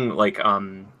getting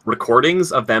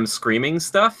recordings of them screaming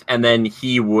stuff, and then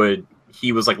he was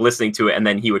listening to it, and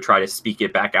then he would try to speak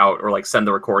it back out, or send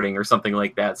the recording or something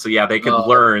like that. So yeah, they could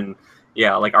learn.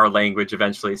 Yeah, our language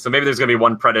eventually. So maybe there's gonna be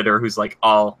one Predator who's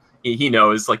all he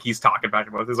knows, he's talking back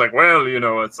and forth. He's like, well,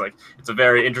 it's a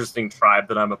very interesting tribe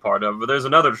that I'm a part of, but there's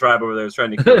another tribe over there who's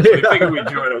trying to kill us. So we figured we'd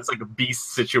join it. It's like a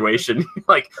beast situation.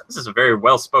 This is a very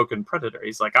well-spoken Predator.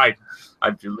 He's like, I've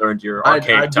learned your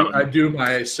archaic tone. I do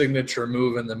my signature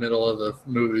move in the middle of the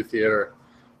movie theater.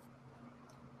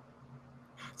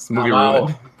 It's movie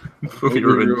ruined. Movie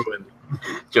ruined.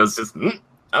 Joe's just...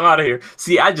 I'm out of here.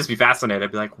 See, I'd just be fascinated.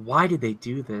 I'd be like, why did they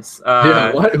do this?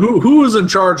 Who was in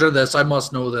charge of this? I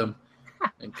must know them.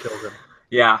 and killed him.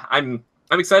 Yeah, I'm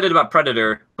excited about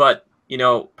Predator, but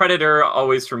Predator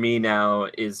always for me now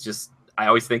is just I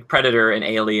always think Predator and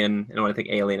Alien, and when I think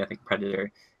Alien, I think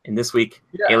Predator. And this week,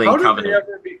 Yeah, Alien how did they Covenant.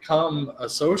 ever become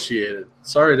associated?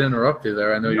 Sorry to interrupt you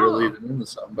there. I know you were No, leading into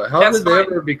something, but how that's did they fine.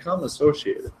 ever become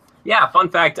associated? Yeah, fun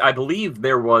fact, I believe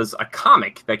there was a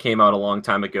comic that came out a long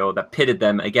time ago that pitted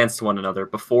them against one another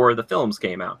before the films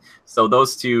came out. So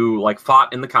those two like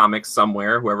fought in the comics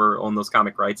somewhere, whoever owned those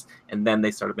comic rights, and then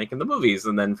they started making the movies.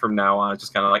 And then from now on, it's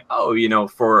just kind of like, oh,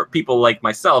 for people like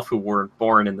myself who were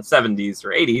born in the 70s or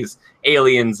 80s,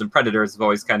 aliens and predators have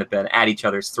always kind of been at each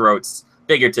other's throats,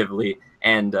 figuratively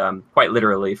and quite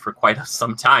literally for quite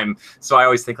some time. So I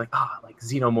always think like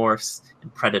xenomorphs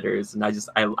and predators, and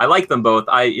I like them both.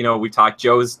 We talked.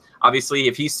 Joe's obviously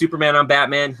if he's Superman on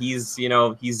Batman, he's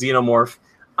xenomorph.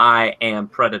 I am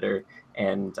Predator,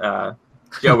 and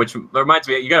Joe, which reminds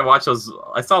me, you gotta watch those.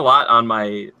 I saw a lot on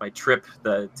my trip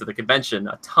to the convention,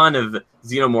 a ton of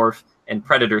xenomorph and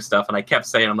predator stuff, and I kept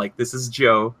saying, I'm like, this is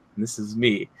Joe and this is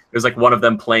me. There's like one of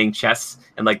them playing chess,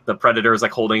 and like the predator is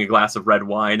like holding a glass of red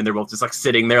wine, and they're both just like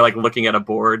sitting there like looking at a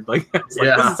board. Like, it's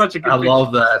like this is such a good picture.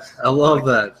 Love that. I love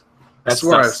that. I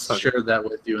swear I've so shared that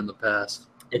with you in the past.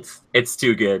 It's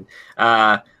too good.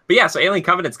 But yeah, so Alien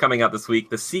Covenant's coming out this week.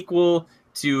 The sequel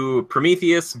to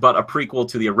Prometheus, but a prequel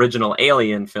to the original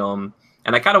Alien film.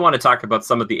 And I kind of want to talk about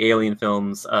some of the Alien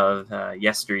films of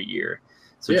yesteryear.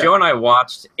 So Joe and I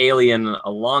watched Alien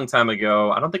a long time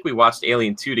ago. I don't think we watched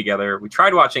Alien 2 together. We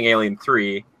tried watching Alien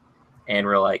 3, and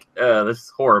we're like, this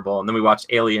is horrible. And then we watched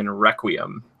Alien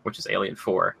Requiem, which is Alien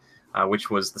 4,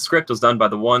 which was the script was done by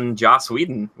the one Joss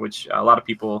Whedon, which a lot of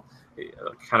people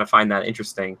kind of find that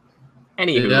interesting.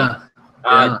 Anywho,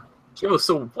 Joe,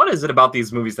 so what is it about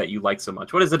these movies that you like so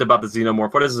much? What is it about the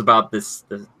xenomorph? What is it about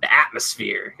the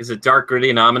atmosphere? Is it dark,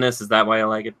 gritty, and ominous? Is that why I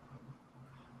like it?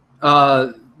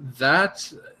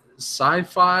 That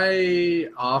sci-fi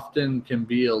often can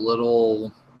be a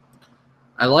little.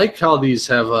 I like how these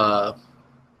have a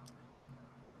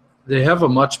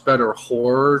much better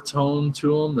horror tone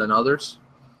to them than others.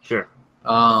 Sure.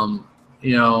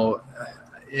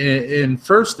 In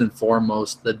first and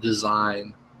foremost, the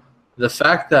design, the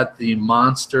fact that the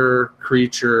monster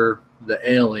creature, the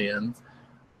alien,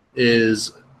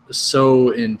 is so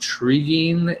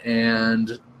intriguing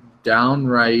and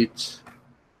downright.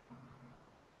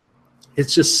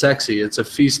 It's just sexy. It's a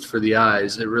feast for the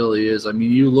eyes. It really is. I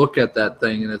mean, you look at that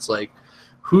thing and it's like,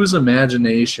 whose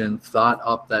imagination thought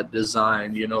up that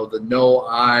design? The no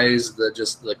eyes,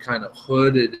 the kind of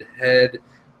hooded head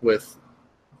with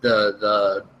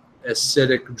the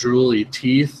acidic, drooly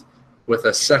teeth, with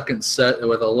a second set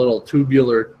with a little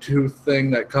tubular tooth thing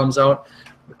that comes out.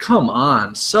 Come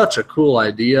on, such a cool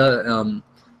idea.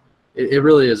 It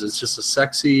really is. It's just a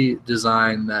sexy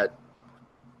design that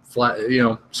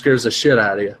scares the shit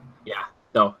out of you. Yeah,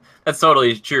 no, that's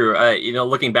totally true.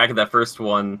 Looking back at that first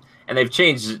one, and they've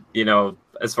changed,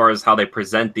 as far as how they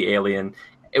present the alien.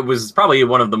 It was probably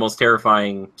one of the most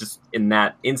terrifying just in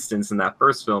that instance in that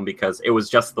first film, because it was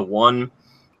just the one,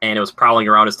 and it was prowling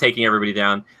around, it's taking everybody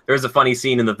down. There's a funny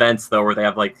scene in the vents though where they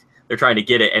have they're trying to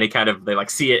get it, and they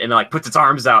see it and it puts its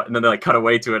arms out, and then they cut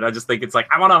away to it. I just think it's I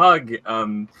want a hug.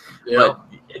 But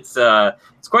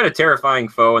it's quite a terrifying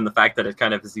foe, and the fact that it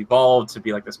kind of has evolved to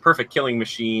be this perfect killing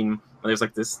machine. And there's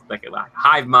this a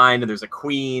hive mind, and there's a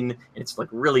queen, and it's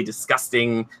really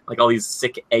disgusting, all these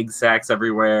sick egg sacs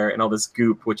everywhere, and all this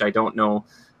goop, which I don't know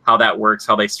how that works,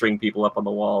 how they string people up on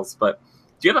the walls. But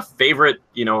do you have a favorite,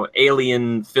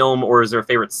 alien film, or is there a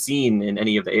favorite scene in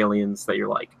any of the aliens that you're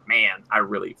like, man, I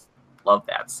really love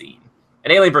that scene?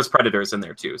 And Alien vs. Predator is in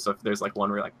there too, so if there's one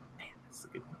where you're like, man, that's a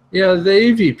good one. Yeah, the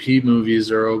AVP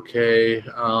movies are okay.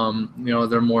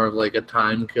 They're more of a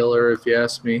time killer, if you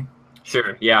ask me.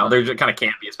 Sure, yeah, they're just kind of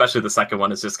campy, especially the second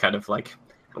one is just kind of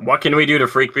what can we do to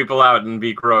freak people out and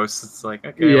be gross? It's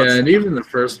okay. Yeah, and even the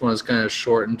first one is kind of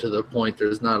shortened to the point.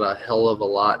 There's not a hell of a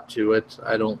lot to it,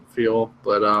 I don't feel.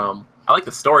 But I like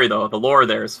the story, though. The lore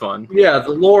there is fun. Yeah,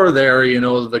 the lore there,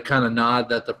 the kind of nod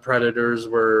that the Predators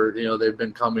were, they've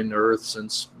been coming to Earth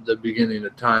since the beginning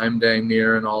of time, dang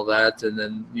near, and all that. And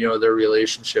then, their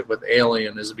relationship with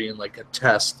Alien as being a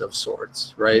test of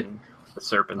sorts, right? Mm-hmm. The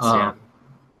serpents, yeah.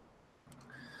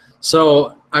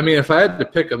 So, I mean, if I had to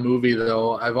pick a movie,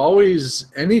 though,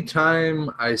 anytime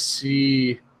I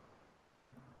see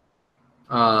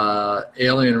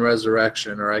Alien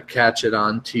Resurrection, or I catch it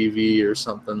on TV or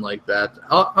something like that,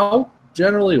 I'll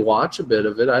generally watch a bit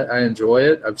of it. I enjoy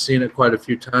it. I've seen it quite a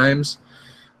few times.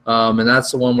 And that's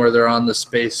the one where they're on the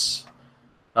space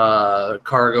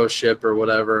cargo ship or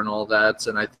whatever and all that,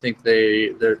 and I think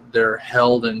they're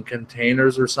held in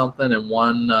containers or something, and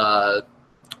one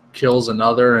kills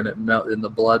another, and and the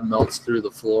blood melts through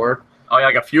the floor. Oh yeah,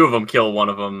 like a few of them kill one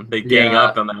of them. They gang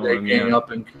up on that they one. gang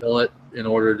up and kill it in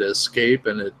order to escape,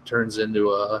 and it turns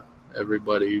into a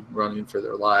everybody running for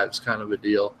their lives kind of a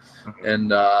deal.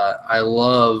 And I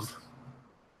love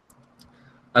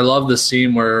the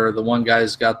scene where the one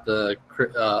guy's got the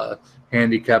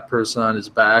handicapped person on his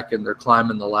back, and they're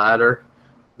climbing the ladder.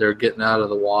 They're getting out of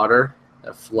the water,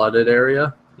 that flooded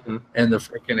area. And the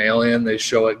freaking alien, they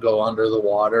show it go under the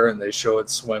water, and they show it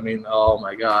swimming. Oh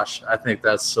my gosh, I think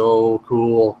that's so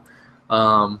cool.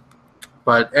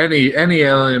 But any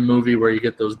alien movie where you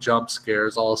get those jump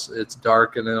scares, also it's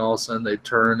dark, and then all of a sudden they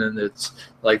turn, and it's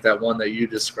like that one that you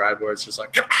described where it's just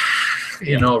like,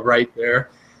 right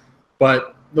there.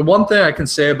 But the one thing I can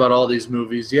say about all these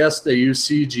movies, yes, they use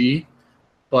CG,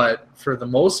 but for the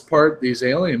most part, these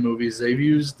alien movies, they've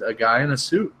used a guy in a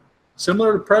suit,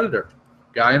 similar to Predator.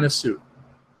 Guy in a suit,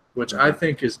 which I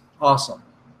think is awesome.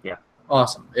 Yeah.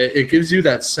 Awesome. It gives you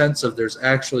that sense of there's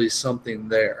actually something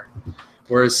there.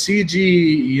 Whereas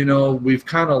CG, we've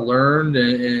kind of learned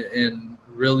and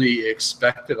really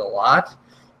expected a lot,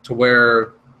 to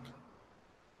where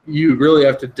you really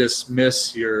have to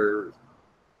dismiss your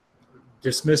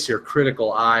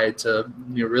critical eye to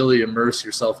really immerse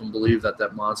yourself and believe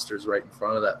that monster is right in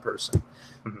front of that person.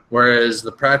 Whereas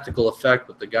the practical effect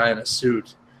with the guy in a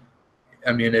suit,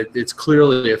 I mean, it's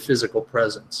clearly a physical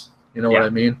presence. You know what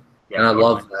I mean? Yeah, and I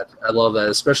love that. I love that,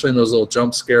 especially in those little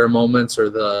jump scare moments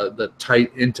or the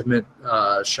tight, intimate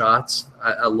shots.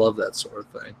 I love that sort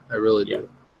of thing. I really do.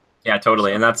 Yeah,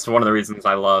 totally. And that's one of the reasons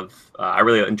I love. I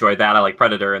really enjoy that. I like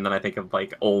Predator, and then I think of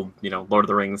like old, Lord of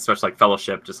the Rings, especially like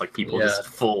Fellowship, just like people just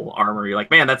full armor. You're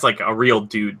like, man, that's like a real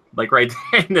dude, like right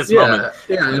in this moment.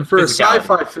 Yeah, and for a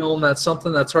sci-fi film, that's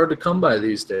something that's hard to come by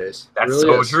these days. That's really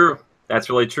so true. That's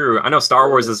really true. I know Star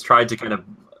Wars has tried to kind of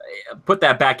put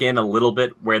that back in a little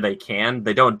bit where they can.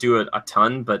 They don't do it a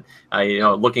ton, but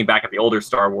looking back at the older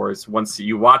Star Wars, once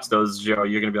you watch those, you're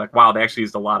going to be like, wow, they actually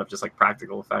used a lot of just like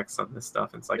practical effects on this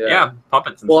stuff. And it's like,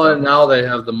 puppets. And stuff. And now they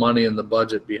have the money and the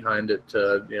budget behind it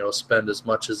to spend as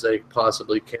much as they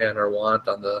possibly can or want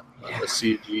on the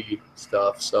CG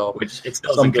stuff. So which it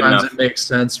still sometimes it makes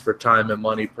sense for time and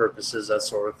money purposes, that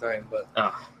sort of thing. But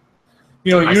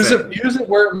use it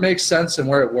where it makes sense and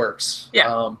where it works.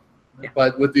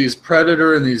 But with these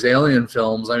Predator and these alien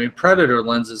films, I mean, Predator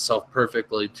lends itself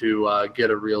perfectly to get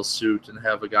a real suit and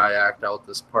have a guy act out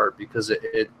this part, because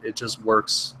it just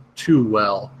works too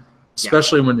well,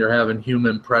 especially when you're having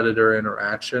human-predator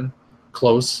interaction,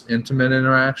 close, intimate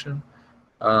interaction.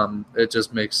 It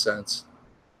just makes sense.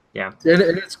 Yeah. And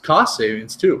it's cost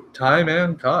savings, too. Time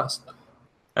and cost.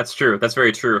 That's true. That's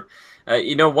very true.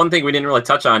 One thing we didn't really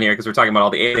touch on here, because we're talking about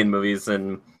all the alien movies,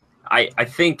 and I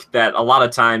think that a lot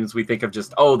of times we think of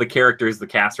just, the characters, the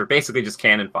cast are basically just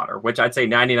cannon fodder, which I'd say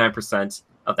 99%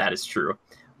 of that is true.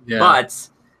 Yeah. But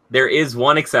there is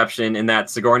one exception in that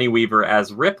Sigourney Weaver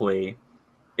as Ripley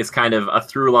is kind of a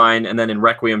through line, and then in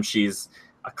Requiem she's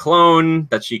a clone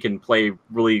that she can play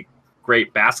really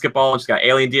great basketball, and she's got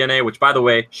alien DNA, which, by the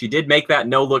way, she did make that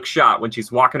no-look shot when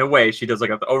she's walking away. She does like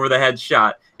an over-the-head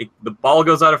shot. The ball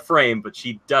goes out of frame, but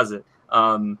she does it.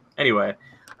 Anyway,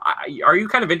 are you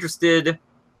kind of interested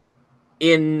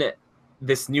in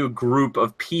this new group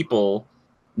of people,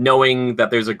 knowing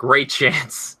that there's a great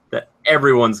chance that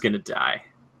everyone's going to die?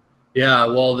 Yeah,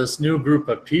 well, this new group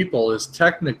of people is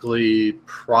technically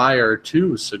prior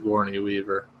to Sigourney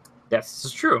Weaver. Yes,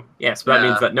 it's true. Yes, but that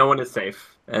means that no one is safe.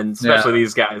 And especially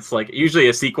these guys. Like, usually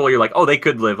a sequel, you're like, they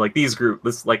could live. Like, these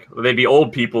they'd be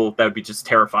old people that would be just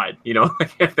terrified,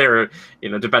 if they're,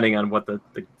 depending on what the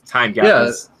time gap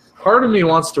is. Part of me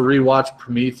wants to rewatch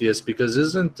Prometheus, because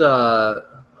isn't,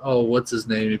 what's his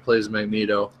name? He plays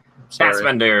Magneto.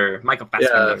 Fassbender. Michael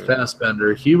Fassbender. Yeah,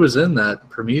 Fassbender. He was in that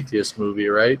Prometheus movie,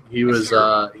 right? He was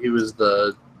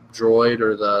the droid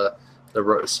or the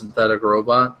synthetic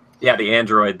robot. Yeah, the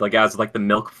android, the guys with like the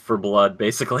milk for blood,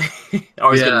 basically.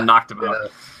 Always getting knocked him out.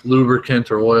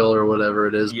 Lubricant or oil or whatever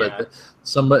it is. Yeah.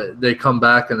 But they come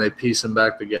back and they piece him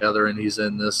back together, and he's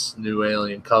in this new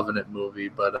Alien Covenant movie.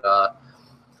 But I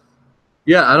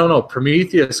don't know.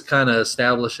 Prometheus kind of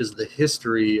establishes the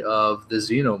history of the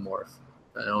xenomorph.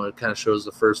 I know it kind of shows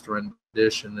the first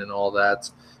rendition and all that.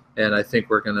 And I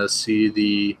think we're going to see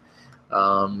the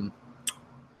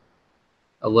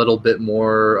a little bit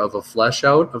more of a flesh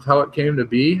out of how it came to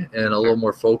be, and a little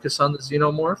more focus on the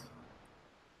xenomorph.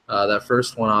 That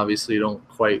first one, obviously, you don't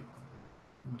quite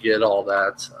get all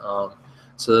that.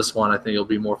 So this one, I think, will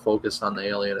be more focused on the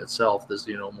alien itself, the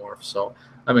xenomorph. So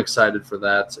I'm excited for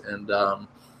that. And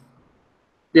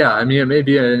yeah, I mean, it may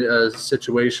be a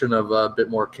situation of a bit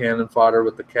more cannon fodder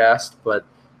with the cast, but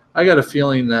I got a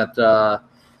feeling that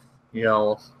you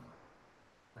know,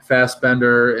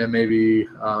 Fassbender and maybe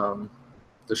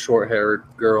the short-haired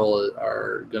girl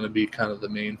are going to be kind of the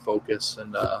main focus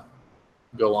and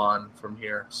go on from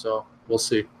here. So we'll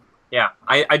see. Yeah,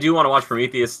 I do want to watch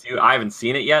Prometheus too. I haven't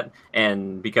seen it yet,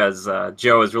 and because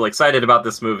Joe is really excited about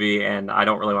this movie, and I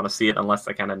don't really want to see it unless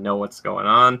I kind of know what's going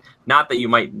on. Not that you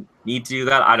might need to do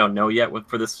that. I don't know yet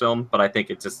for this film, but I think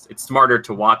it's smarter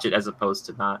to watch it as opposed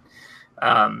to not.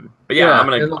 But yeah, I'm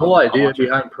gonna. And the whole idea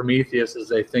behind Prometheus is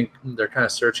they think they're kind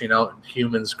of searching out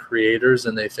humans creators,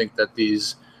 and they think that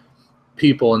these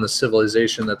people in the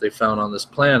civilization that they found on this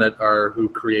planet are who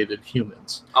created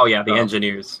humans. Oh yeah, the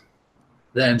engineers.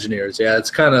 The engineers, yeah. It's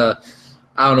kind of,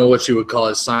 I don't know what you would call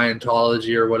it,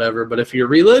 Scientology or whatever, but if you're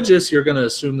religious, you're going to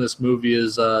assume this movie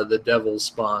is the devil's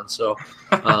spawn, so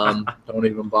don't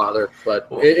even bother. But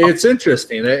it's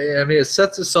interesting. I mean, it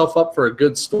sets itself up for a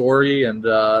good story, and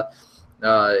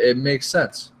it makes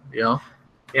sense, you know?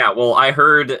 Yeah, well, I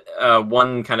heard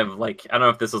one kind of like, I don't know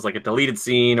if this was like a deleted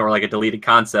scene or like a deleted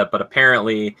concept, but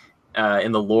apparently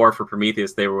in the lore for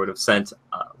Prometheus, they would have sent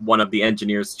one of the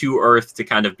engineers to Earth to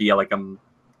kind of be like a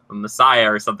messiah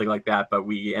or something like that, but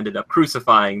we ended up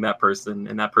crucifying that person,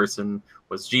 and that person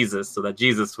was Jesus, so that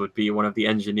Jesus would be one of the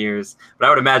engineers. But I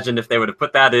would imagine if they would have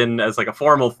put that in as like a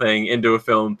formal thing into a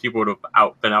film, people would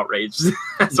have been outraged. So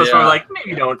it's probably like,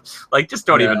 maybe don't, like, just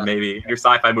don't even maybe your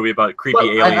sci-fi movie about creepy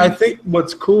aliens. I think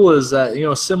what's cool is that, you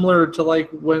know, similar to like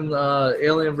when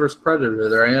Alien vs. Predator,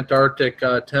 their Antarctic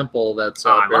temple that's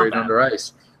buried under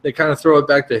ice, they kind of throw it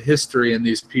back to history, and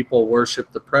these people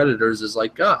worship the predators as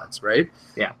like gods, right?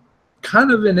 Yeah.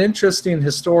 Kind of an interesting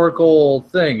historical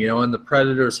thing, you know, and the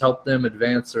predators help them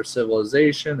advance their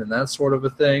civilization and that sort of a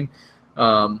thing.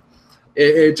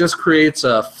 It just creates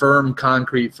a firm,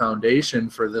 concrete foundation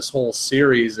for this whole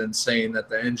series, and saying that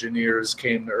the engineers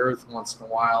came to Earth once in a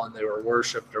while and they were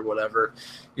worshipped or whatever.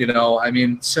 You know, I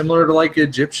mean, similar to like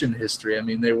Egyptian history. I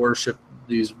mean, they worship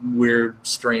these weird,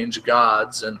 strange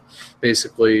gods, and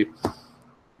basically,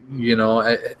 you know,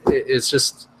 it's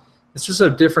just a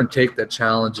different take that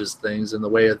challenges things in the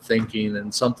way of thinking,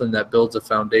 and something that builds a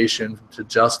foundation to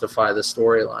justify the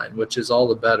storyline, which is all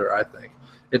the better, I think.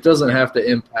 It doesn't have to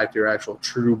impact your actual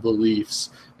true beliefs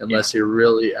unless you're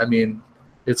really, I mean,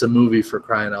 it's a movie, for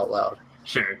crying out loud.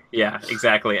 Sure. Yeah,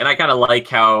 exactly. And I kind of like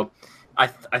how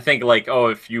I think like, oh,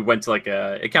 if you went to like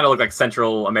it kind of looked like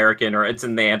Central American, or it's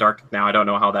in the Antarctic now. I don't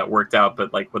know how that worked out,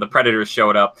 but like when the predators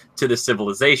showed up to the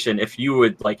civilization, if you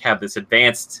would like have this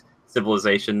advanced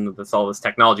civilization that's all this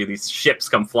technology, these ships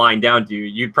come flying down to you,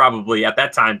 you'd probably at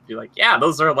that time be like, yeah,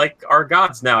 those are like our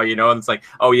gods now, you know. And it's like,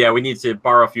 oh yeah, we need to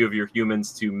borrow a few of your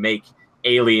humans to make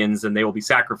aliens, and they will be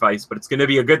sacrificed, but it's going to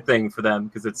be a good thing for them,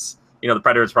 because it's, you know, the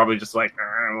predators probably just like,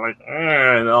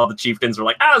 and all the chieftains were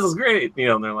like, this is great, you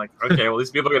know, and they're like, okay, well, these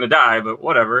people are going to die, but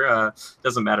whatever,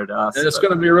 doesn't matter to us. And it's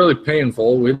going to be really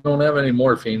painful. We don't have any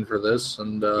morphine for this,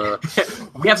 and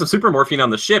we have some super morphine on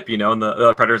the ship, you know, and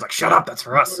the predator's like, shut up, that's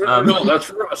for us. No, that's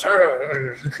for us.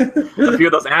 A few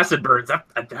of those acid burns,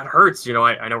 that hurts, you know.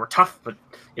 I know we're tough, but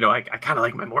you know, I kind of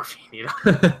like my morphine, you know.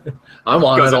 I'm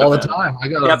on it all the time. I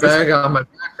got a bag on my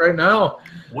back right now.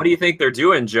 What do you think they're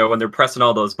doing, Joe, when they're pressing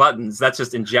all those buttons? That's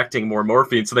just injecting more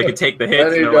morphine so they can take the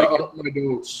hits. They're like, up my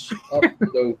dose. Up the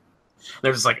dose.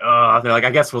 They're just like, they're like, I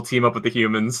guess we'll team up with the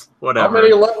humans. Whatever. How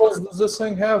many levels does this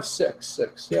thing have? 6.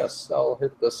 Yes, I'll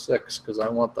hit the 6 because I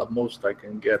want the most I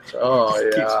can get. Oh, yeah.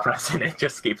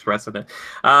 Just keeps pressing it.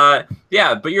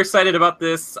 Yeah, but you're excited about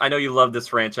this. I know you love this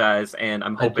franchise, and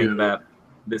I'm hoping that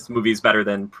this movie is better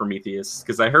than Prometheus,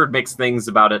 because I heard mixed things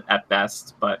about it at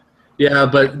best, but... Yeah,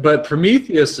 but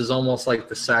Prometheus is almost like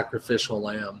the sacrificial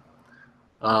lamb.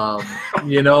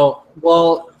 You know,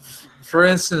 well, for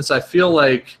instance, I feel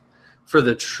like for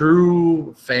the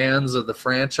true fans of the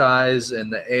franchise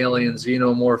and the Alien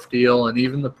Xenomorph deal, and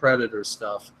even the Predator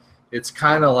stuff, it's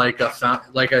kind of like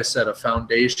like I said, a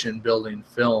foundation building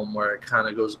film where it kind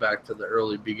of goes back to the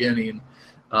early beginning.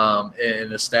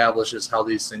 And establishes how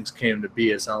these things came to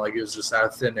be. It's not like it was just out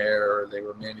of thin air, or they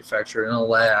were manufactured in a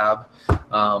lab.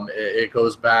 It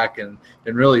goes back and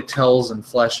really tells and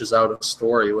fleshes out a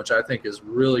story, which I think is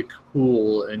really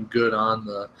cool and good on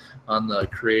the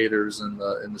creators and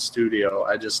in the studio.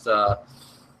 I just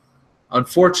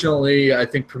unfortunately, I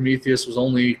think Prometheus was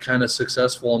only kind of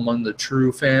successful among the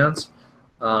true fans.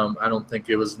 I don't think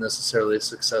it was necessarily a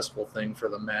successful thing for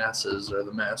the masses or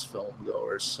the mass film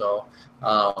goers. So,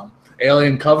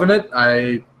 Alien Covenant,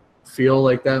 I feel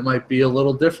like that might be a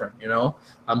little different, you know?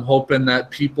 I'm hoping that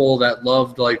people that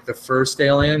loved like the first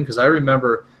Alien, because I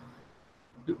remember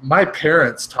my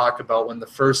parents talk about when the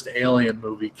first Alien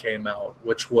movie came out,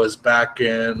 which was back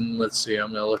in, let's see,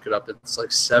 I'm going to look it up. It's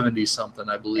like 70 something,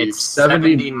 I believe. It's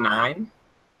 79?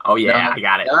 Oh, yeah, now, I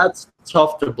got it. That's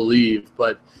tough to believe,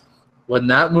 but when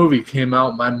that movie came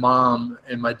out, my mom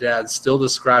and my dad still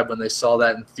describe when they saw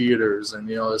that in theaters, and,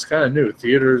 you know, it's kind of new.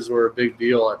 Theaters were a big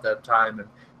deal at that time, and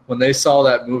when they saw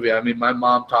that movie, I mean, my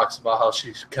mom talks about how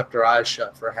she kept her eyes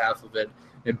shut for half of it,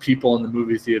 and people in the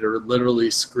movie theater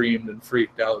literally screamed and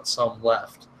freaked out. Some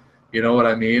left. You know what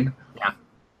I mean? Yeah.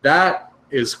 That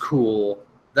is cool.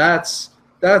 That's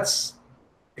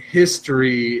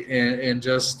history, and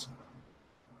just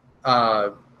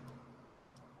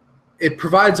it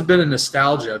provides a bit of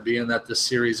nostalgia, being that the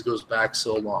series goes back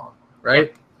so long,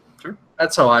 right? Yeah, sure.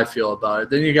 That's how I feel about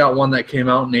it. Then you got one that came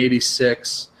out in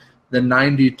 86, then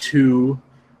 92,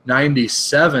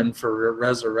 97 for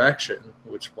Resurrection,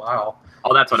 which, wow.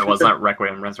 Oh, that's what it was, not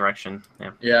Requiem, Resurrection.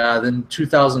 Yeah. Yeah, then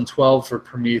 2012 for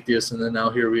Prometheus, and then now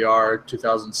here we are,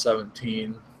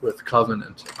 2017 with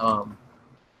Covenant.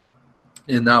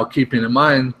 And now, keeping in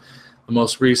mind, the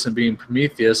most recent being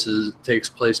Prometheus takes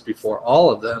place before all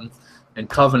of them, and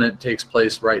Covenant takes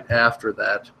place right after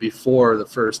that, before the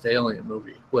first Alien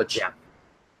movie, which,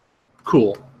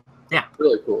 cool. Yeah.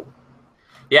 Really cool.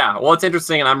 Yeah, well, it's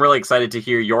interesting, and I'm really excited to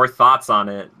hear your thoughts on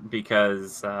it,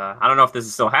 because I don't know if this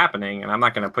is still happening, and I'm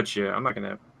not going to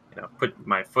put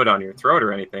my foot on your throat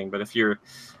or anything, but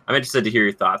I'm interested to hear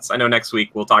your thoughts. I know next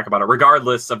week we'll talk about it,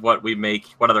 regardless of what we make,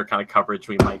 what other kind of coverage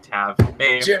we might have.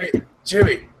 Hey.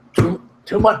 Jimmy, too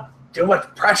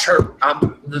much pressure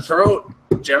on the throat,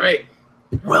 Jimmy.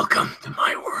 Welcome to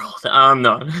my world.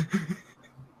 No.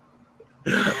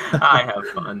 I have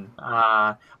fun.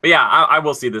 But yeah, I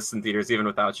will see this in theaters even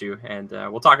without you, and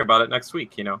we'll talk about it next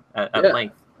week, you know, at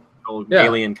length.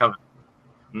 Alien Covenant.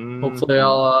 Hopefully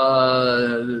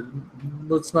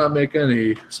let's not make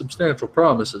any substantial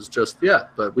promises just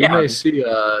yet, but we may see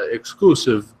an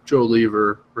exclusive Joe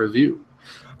Lever review.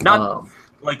 Not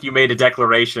like you made a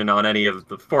declaration on any of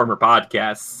the former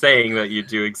podcasts saying that you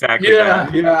do exactly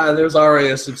that. Yeah, there's already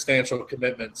a substantial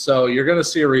commitment. So you're going to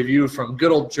see a review from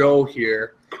good old Joe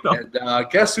here. And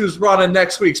guess who's running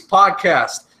next week's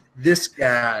podcast? This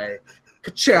guy.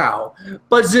 Ka-chow.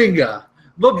 Bazinga.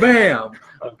 Ba-bam.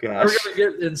 Oh, gosh. We're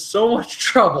going to get in so much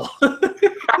trouble.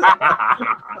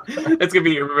 It's going to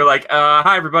be, we're like,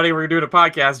 hi, everybody. We're doing a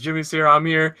podcast. Jimmy's here. I'm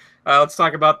here. Let's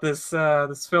talk about this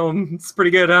film. It's pretty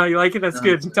good. You like it? That's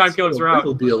good. Timekillers are out.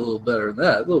 It'll be a little better than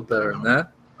that. A little better than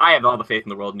that. I have all the faith in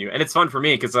the world in you, and it's fun for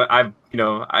me because I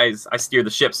steer the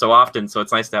ship so often. So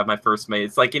it's nice to have my first mate.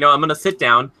 It's like, I'm gonna sit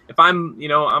down. If I'm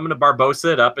gonna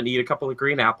Barbosa it up and eat a couple of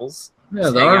green apples.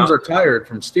 Yeah, the arms are tired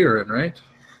from steering, right?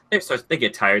 They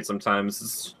get tired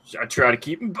sometimes. I try to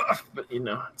keep them buff, but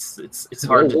it's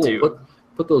hard to do.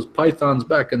 Put those pythons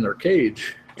back in their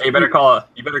cage. Yeah, you better call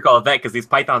a vet because these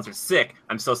pythons are sick.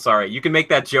 I'm so sorry. You can make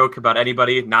that joke about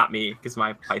anybody, not me, because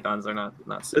my pythons are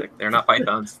not sick. They're not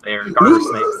pythons. They're garter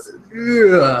snakes.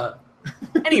 Yeah.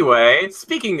 Anyway,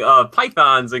 speaking of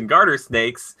pythons and garter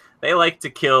snakes, they like to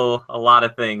kill a lot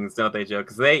of things, don't they, Joe?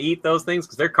 Because they eat those things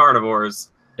because they're carnivores.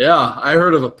 Yeah, I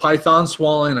heard of a python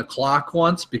swallowing a clock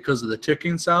once because of the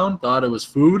ticking sound. Thought it was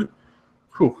food.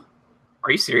 Whew.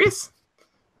 Are you serious?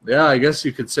 Yeah, I guess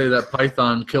you could say that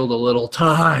python killed a little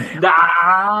time. You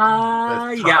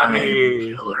got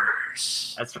me.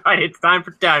 Killers. That's right. It's time for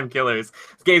Time Killers.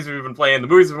 The games we've been playing, the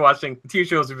movies we've been watching, the TV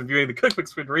shows we've been viewing, the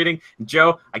cookbooks we've been reading. And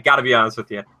Joe, I got to be honest with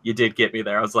you. You did get me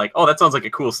there. I was like, oh, that sounds like a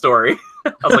cool story.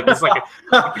 I was like, it's like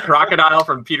a crocodile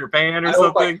from Peter Pan or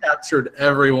something. I captured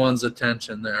everyone's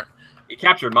attention there. You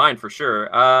captured mine for sure.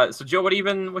 So Joe, what you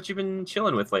been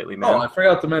chilling with lately, man? Oh, I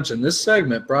forgot to mention this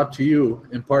segment brought to you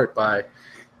in part by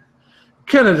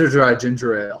Canada Dry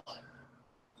Ginger Ale.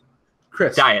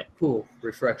 Crisp, diet, cool,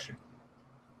 refreshing.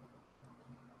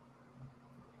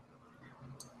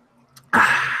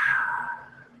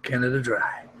 Canada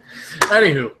Dry.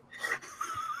 Anywho,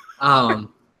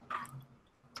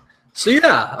 so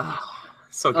yeah,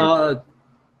 so good.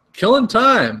 Killing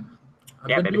time.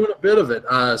 I've been doing a bit of it.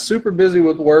 Super busy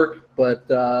with work, but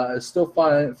I still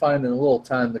finding a little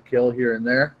time to kill here and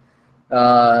there.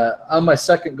 On my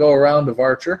second go around of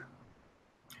Archer.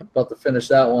 About to finish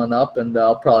that one up, and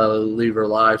I'll probably leave her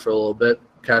live for a little bit,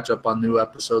 catch up on new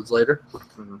episodes later.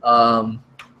 Mm-hmm.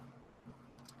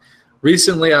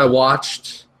 Recently, I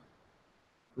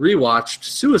rewatched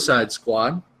Suicide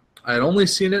Squad. I had only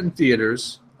seen it in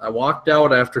theaters. I walked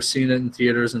out after seeing it in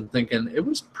theaters and thinking it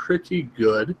was pretty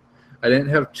good. I didn't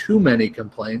have too many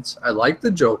complaints. I liked the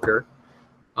Joker.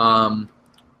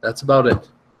 That's about it.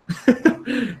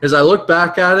 As I look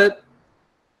back at it,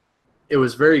 it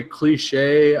was very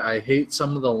cliche. I hate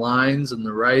some of the lines and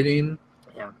the writing.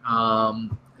 Yeah.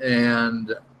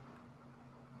 And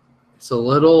it's a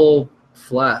little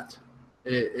flat.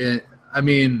 I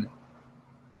mean,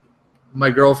 my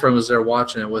girlfriend was there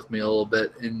watching it with me a little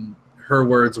bit, and her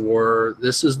words were,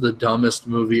 "This is the dumbest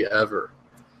movie ever."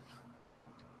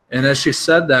 And as she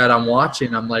said that, I'm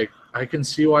watching, I'm like, I can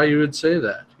see why you would say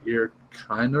that. You're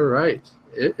kind of right.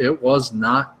 It was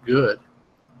not good.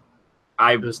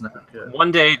 It was not good.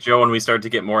 One day, Joe, when we start to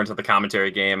get more into the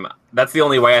commentary game, that's the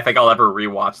only way I think I'll ever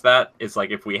rewatch that. Is like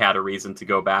if we had a reason to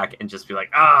go back and just be like,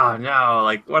 oh no,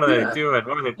 like what are they doing?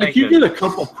 What are they thinking? Like you get a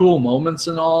couple cool moments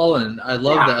and all, and I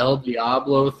love the El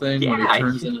Diablo thing when he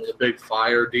turns into the big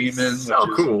fire demon, so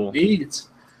which cool. is neat.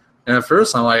 And at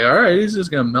first I'm like, all right, he's just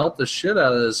gonna melt the shit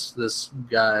out of this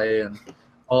guy, and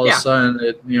all of a sudden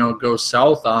it goes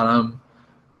south on him.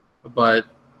 But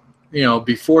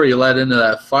before you let into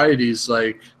that fight, he's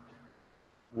like,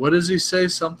 what does he say?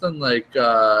 Something like,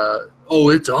 oh,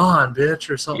 it's on, bitch,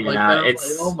 or something like that. Like,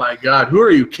 oh, my God. Who are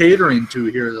you catering to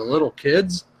here? The little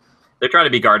kids? They're trying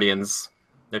to be guardians.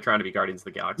 They're trying to be guardians of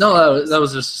the galaxy. No, that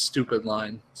was just a stupid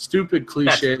line. Stupid,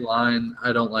 cliche line.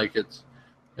 I don't like it.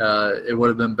 It would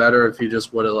have been better if he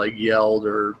just would have, like, yelled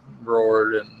or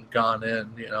roared and gone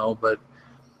in, but...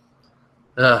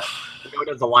 Who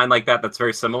does a line like that that's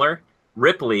very similar?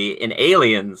 Ripley in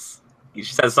Aliens, she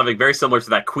says something very similar to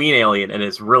that Queen alien, and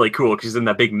it's really cool because she's in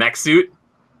that big mech suit.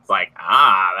 It's like,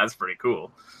 that's pretty cool.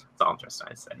 That's all I'm just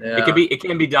trying to say. Yeah. It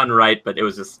can be done right, but it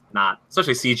was just not,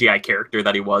 especially CGI character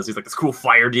that he was. He's like this cool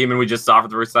fire demon we just saw for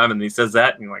the first time, and he says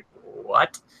that, and you're like,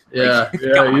 what? Yeah, like,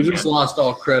 you just lost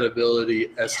all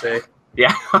credibility, essay.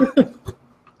 Yeah.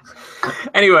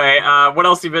 Anyway, what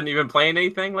else you been playing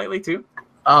anything lately too?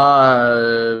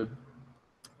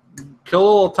 Kill a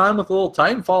little time with a little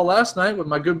Titanfall last night with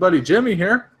my good buddy Jimmy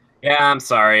here. Yeah, I'm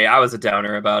sorry. I was a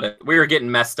downer about it. We were getting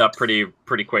messed up pretty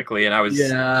quickly, and I was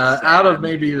sad. Out of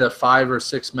maybe the 5 or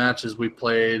 6 matches we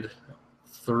played,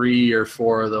 3 or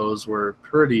 4 of those were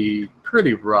pretty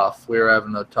rough. We were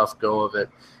having a tough go of it.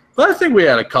 But I think we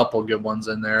had a couple good ones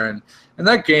in there, and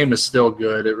that game is still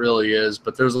good. It really is.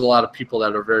 But there's a lot of people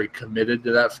that are very committed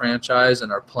to that franchise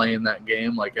and are playing that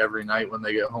game like every night when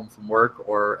they get home from work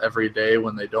or every day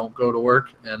when they don't go to work.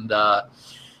 And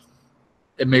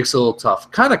it makes it a little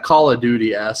tough. Kind of Call of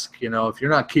Duty-esque. If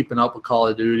you're not keeping up with Call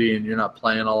of Duty and you're not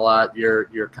playing a lot, you're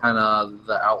kind of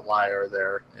the outlier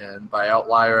there. And by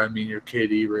outlier, I mean your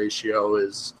KD ratio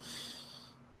is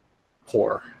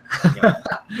poor. Yeah.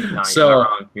 No,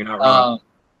 you're not wrong.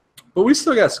 But we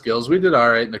still got skills. We did all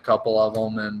right in a couple of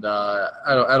them, and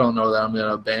I don't know that I'm going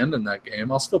to abandon that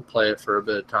game. I'll still play it for a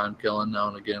bit of time killing now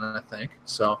and again, I think.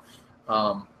 So,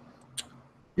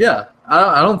 yeah,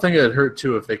 I don't think it'd hurt,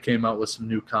 too, if they came out with some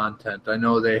new content. I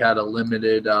know they had a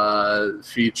limited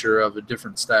feature of a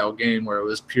different style game where it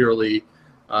was purely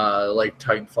like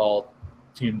Titanfall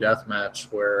Team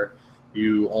Deathmatch, where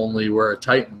you only were a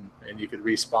Titan, and you could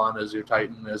respawn as your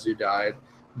Titan as you died.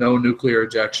 No nuclear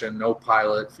ejection, no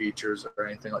pilot features or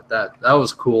anything like that. That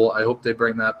was cool. I hope they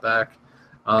bring that back.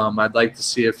 I'd like to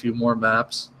see a few more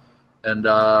maps and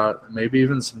maybe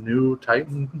even some new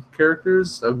Titan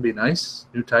characters. That would be nice,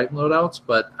 new Titan loadouts,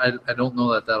 but I don't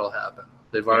know that that'll happen.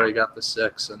 They've already got the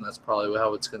 6, and that's probably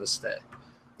how it's going to stay.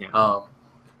 Yeah.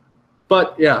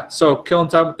 But, yeah, so killing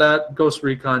time with that. Ghost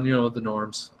Recon, the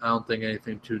norms. I don't think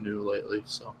anything too new lately,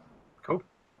 so. Cool.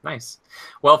 Nice.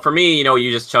 Well, for me,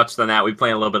 you just touched on that. We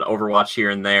play a little bit of Overwatch here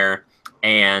and there,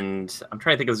 and I'm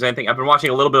trying to think if there's anything. I've been watching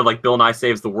a little bit of like Bill Nye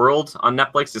Saves the World on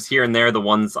Netflix, just here and there, the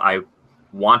ones I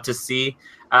want to see.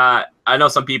 I know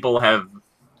some people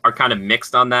are kind of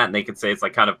mixed on that, and they could say it's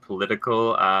like kind of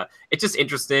political. It's just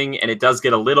interesting, and it does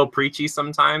get a little preachy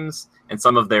sometimes, and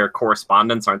some of their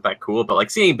correspondents aren't that cool, but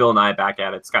like seeing Bill Nye back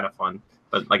at it's kind of fun.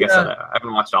 But like I said, I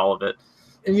haven't watched all of it.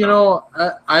 And,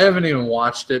 I haven't even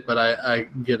watched it, but I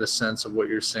get a sense of what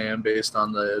you're saying based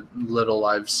on the little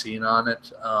I've seen on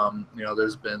it.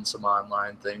 There's been some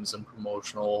online things and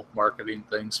promotional marketing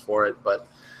things for it, but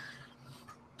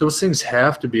those things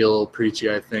have to be a little preachy,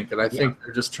 I think. And I think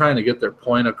they're just trying to get their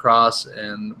point across.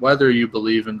 And whether you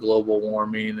believe in global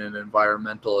warming and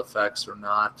environmental effects or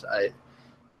not,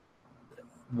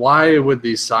 why would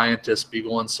these scientists be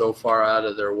going so far out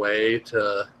of their way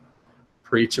to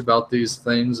preach about these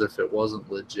things if it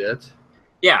wasn't legit?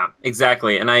 Yeah,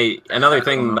 exactly. And another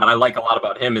thing that I like a lot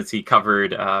about him is he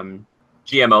covered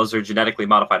GMOs or genetically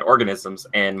modified organisms,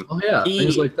 and Oh yeah,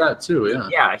 things like that too.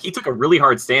 Yeah. he took a really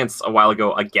hard stance a while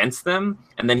ago against them,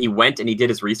 and then he went and he did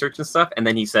his research and stuff, and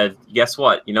then he said, guess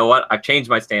what? You know what? I've changed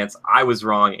my stance. I was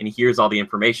wrong, and here's all the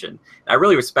information. And I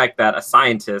really respect that a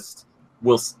scientist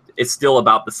it's still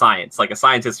about the science. Like a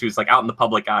scientist who's like out in the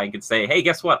public eye and can say, hey,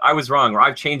 guess what? I was wrong, or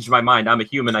I've changed my mind. I'm a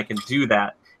human. I can do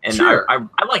that. And Sure.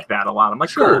 I like that a lot. I'm like,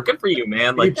 Sure. cool, good for you,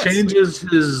 man. Like, he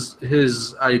changes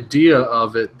his idea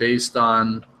of it based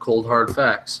on cold hard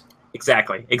facts.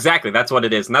 Exactly. That's what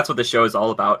it is, and that's what the show is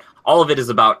all about. All of it is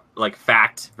about like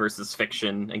fact versus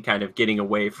fiction, and kind of getting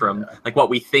away from like what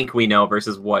we think we know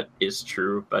versus what is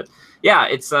true. But yeah,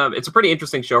 it's a pretty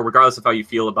interesting show, regardless of how you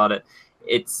feel about it.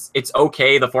 It's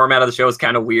okay. The format of the show is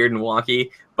kind of weird and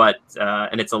wonky, but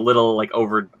and it's a little like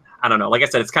over. I don't know. Like I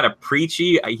said, it's kind of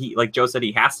preachy. Like Joe said,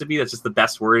 he has to be. That's just the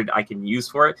best word I can use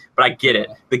for it. But I get it.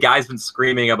 The guy's been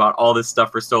screaming about all this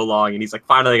stuff for so long, and he's like,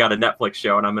 finally got a Netflix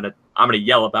show, and I'm gonna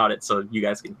yell about it so you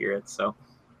guys can hear it. So,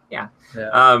 yeah.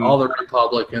 All the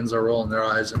Republicans are rolling their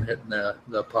eyes and hitting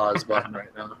the pause button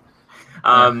right now.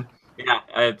 I'm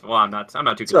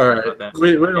not too concerned about that.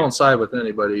 We don't side with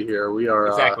anybody here. We are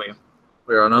exactly.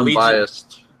 We are an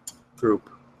unbiased group.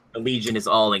 The Legion is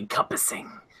all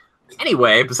encompassing.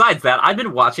 Anyway, besides that, I've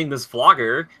been watching this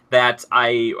vlogger that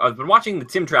I've been watching the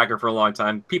Tim Tracker for a long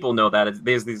time. People know that.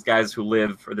 There's these guys who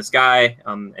live, or this guy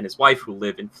and his wife who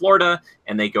live in Florida,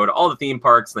 and they go to all the theme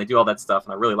parks, and they do all that stuff,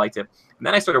 and I really liked it. And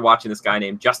then I started watching this guy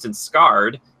named Justin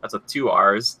Scarred. That's with 2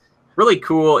 R's. Really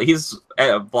cool. His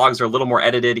vlogs are a little more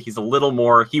edited. He's a little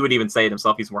more, he would even say it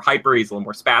himself, he's more hyper, he's a little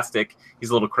more spastic, he's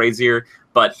a little crazier,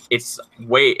 but it's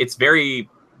very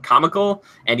comical,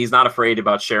 and he's not afraid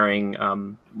about sharing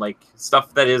like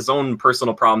stuff that his own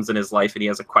personal problems in his life, and he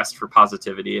has a quest for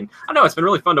positivity. And I know it's been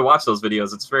really fun to watch those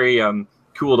videos. It's very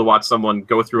cool to watch someone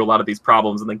go through a lot of these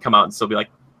problems and then come out and still be like,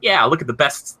 yeah, look at the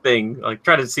best thing, like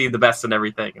try to see the best in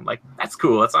everything. And like, that's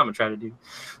cool. That's what I'm gonna try to do.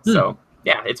 So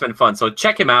yeah, it's been fun. So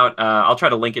check him out. I'll try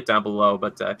to link it down below,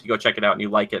 but if you go check it out and you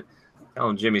like it, tell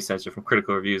him Jimmy sent you from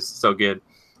Critical Reviews. So good.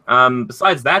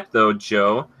 Besides that though,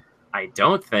 Joe, I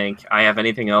don't think I have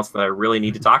anything else that I really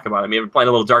need to talk about. I mean, I've been playing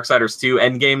a little Darksiders 2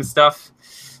 endgame stuff.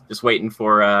 Just waiting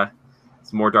for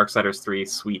some more Darksiders 3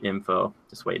 sweet info.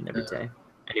 Just waiting every day.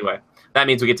 Anyway, that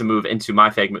means we get to move into my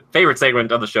favorite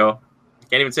segment of the show. I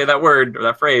can't even say that word or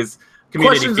that phrase.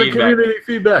 Questions and community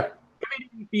feedback.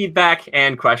 Community feedback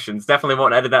and questions. Definitely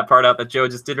won't edit that part out that Joe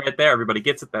just did right there. Everybody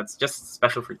gets it. That's just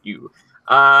special for you.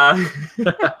 So,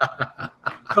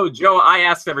 Joe, I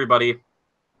asked everybody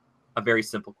a very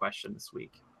simple question this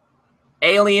week.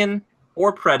 Alien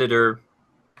or Predator,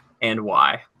 and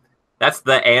why? That's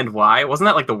the and why. Wasn't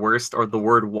that like the worst, or the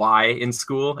word why in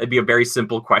school? It'd be a very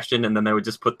simple question, and then they would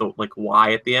just put the like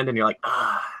why at the end, and you're like,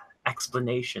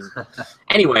 explanation.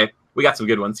 Anyway, we got some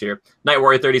good ones here. Night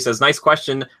Warrior 30 says, nice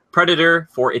question. Predator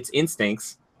for its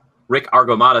instincts. Rick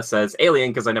Argomata says, Alien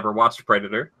because I never watched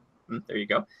Predator. There you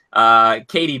go.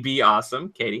 Katie B, awesome.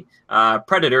 Katie.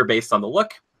 Predator based on the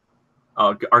look.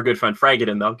 Our good friend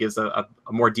Fragadin, though, gives a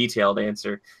more detailed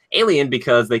answer. Alien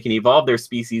because they can evolve their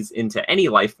species into any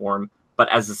life form, but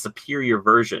as a superior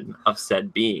version of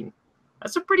said being.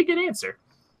 That's a pretty good answer.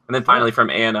 And then finally from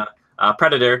Anna,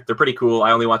 Predator, they're pretty cool.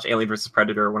 I only watched Alien vs.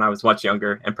 Predator when I was much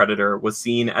younger, and Predator was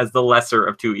seen as the lesser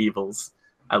of 2 evils.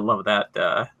 I love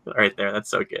that right there. That's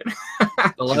so good.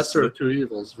 The lesser of 2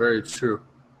 evils. Very true.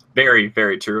 Very,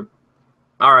 very true.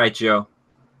 All right, Joe.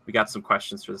 We got some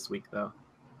questions for this week, though.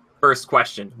 First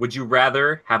question. Would you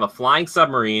rather have a flying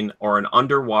submarine or an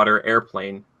underwater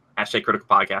airplane? #Critical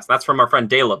Podcast. That's from our friend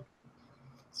Daleb.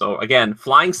 So, again,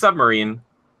 flying submarine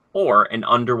or an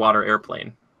underwater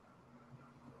airplane?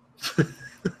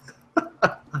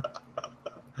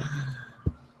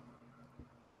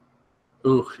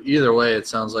 Ooh, either way, it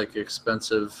sounds like an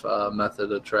expensive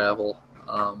method of travel,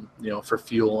 for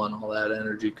fuel and all that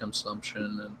energy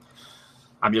consumption. And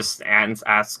I'm just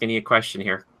asking you a question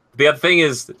here. The other thing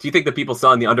is, do you think the people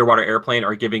selling the underwater airplane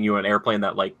are giving you an airplane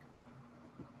that like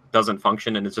doesn't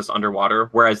function and it's just underwater,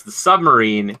 whereas the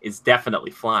submarine is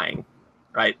definitely flying,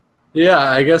 right? Yeah,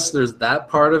 I guess there's that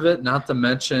part of it, not to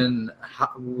mention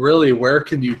really where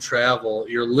can you travel?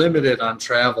 You're limited on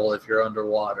travel if you're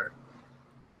underwater.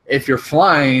 If you're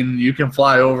flying, you can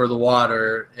fly over the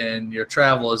water and your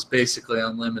travel is basically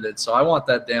unlimited. So I want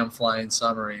that damn flying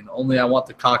submarine. Only I want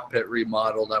the cockpit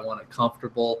remodeled. I want it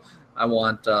comfortable. I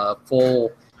want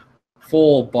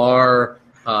full bar,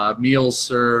 meals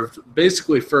served,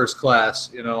 basically first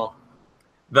class,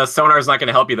 The sonar is not going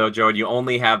to help you, though, Joe. You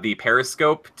only have the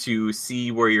periscope to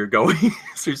see where you're going.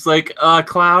 So it's like,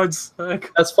 clouds.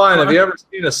 That's fine. Have you ever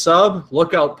seen a sub?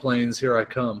 Lookout planes, here I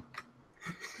come.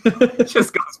 It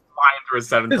just goes flying through a It's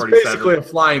 747. basically a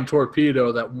flying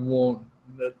torpedo that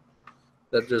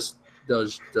just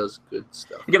does good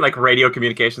stuff. You get like radio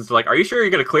communications. They're like, "Are you sure you're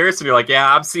gonna clear us?" And you're like,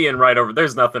 "Yeah, I'm seeing right over.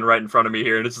 There's nothing right in front of me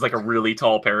here." And it's just like a really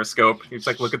tall periscope. You're just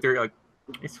like looking through. You're like,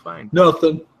 it's fine.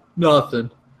 Nothing.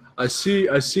 I see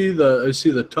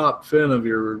the top fin of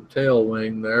your tail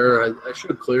wing there. I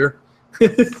should clear.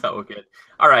 So good.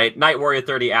 All right, Night Warrior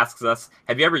 30 asks us,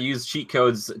 have you ever used cheat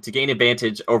codes to gain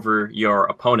advantage over your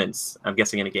opponents? I'm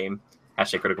guessing in a game.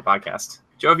 #Critical Podcast.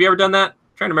 Joe, have you ever done that? I'm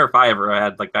trying to remember if I ever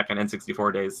had, like, back on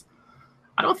N64 days.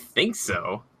 I don't think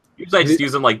so. Usually I just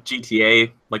use them like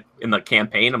GTA, like in the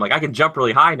campaign. I'm like, I can jump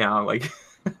really high now. Like,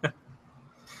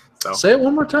 so. Say it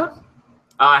one more time.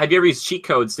 Have you ever used cheat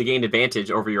codes to gain advantage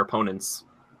over your opponents?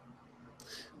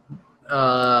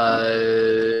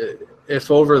 If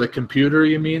over the computer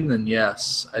you mean, then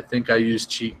yes. I think I use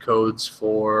cheat codes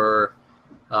for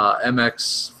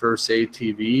MX vs.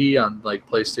 ATV on like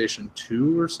PlayStation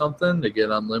 2 or something to get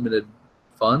unlimited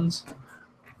funds.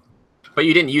 But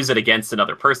you didn't use it against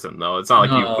another person, though. It's not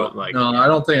like you put like. No, I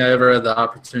don't think I ever had the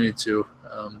opportunity to.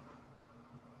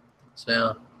 So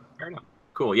yeah. Fair enough.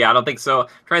 Cool. Yeah, I don't think so. I'm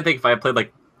trying to think if I played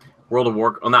like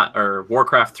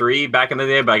Warcraft 3 back in the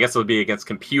day, but I guess it would be against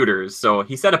computers. So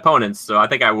he said opponents, so I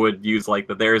think I would use like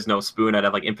the there is no spoon. I'd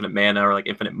have like infinite mana or like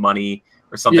infinite money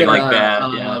or something like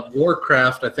that.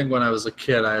 Warcraft, I think when I was a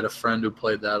kid, I had a friend who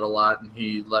played that a lot, and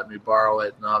he let me borrow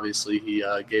it, and obviously he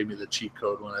gave me the cheat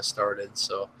code when I started.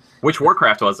 So, which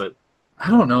Warcraft was it? I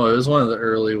don't know. It was one of the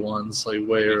early ones, like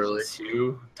way early.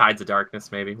 2 Tides of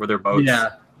Darkness, maybe. Were there boats?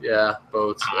 Yeah,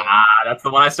 boats. Yeah. That's the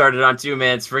one I started on too,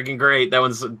 man. It's freaking great. That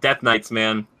one's Death Knights,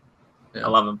 man. Yeah. I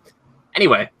love them.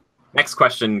 Anyway, next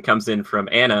question comes in from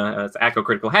Anna. It's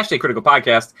 #Critical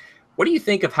Podcast. What do you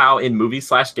think of how in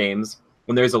movies/games,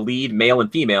 when there's a lead male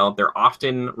and female, they're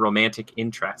often romantic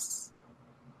interests?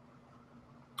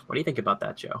 What do you think about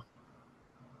that, Joe?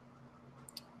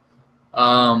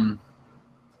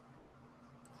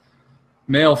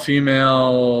 Male,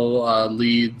 female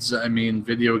leads, I mean,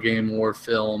 video game or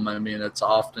film, I mean, it's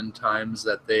oftentimes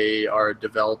that they are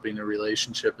developing a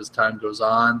relationship as time goes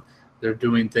on. They're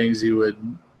doing things you would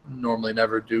normally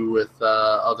never do with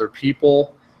other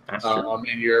people. That's true.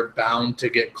 And you're bound to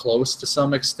get close to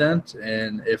some extent.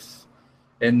 And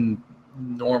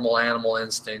normal animal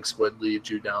instincts would lead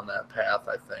you down that path,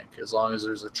 I think. As long as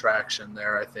there's attraction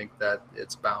there, I think that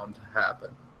it's bound to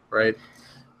happen, right?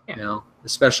 Yeah. You know,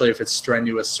 especially if it's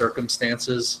strenuous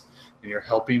circumstances and you're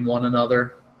helping one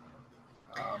another,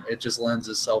 it just lends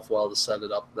itself well to set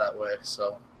it up that way.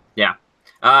 So yeah,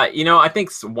 I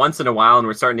think once in a while, and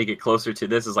we're starting to get closer to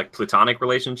this, is like platonic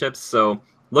relationships. So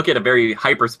look at a very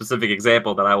hyper specific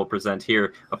example that I will present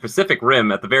here: a Pacific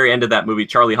Rim. At the very end of that movie,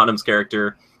 Charlie Hunnam's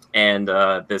character and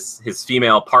his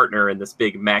female partner in this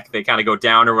big mech, they kind of go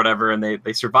down or whatever, and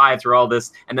they survive through all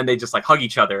this, and then they just like hug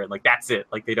each other, and like that's it.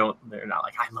 Like they're not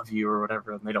like I love you or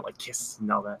whatever, and they don't like kiss and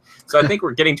all that. So I think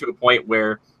we're getting to a point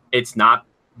where it's not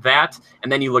that.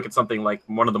 And then you look at something like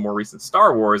one of the more recent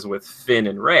Star Wars with Finn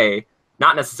and Rey,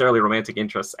 not necessarily romantic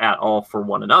interests at all for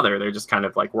one another. They're just kind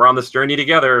of like, we're on this journey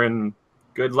together, and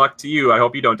good luck to you. I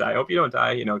hope you don't die. I hope you don't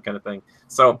die, kind of thing.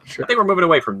 So sure. I think we're moving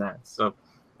away from that. So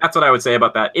that's what I would say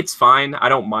about that. It's fine. I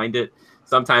don't mind it.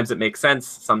 Sometimes it makes sense.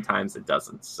 Sometimes it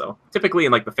doesn't. So typically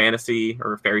in like the fantasy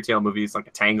or fairy tale movies, like a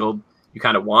Tangled, you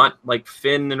kind of want like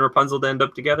Finn and Rapunzel to end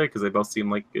up together because they both seem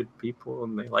like good people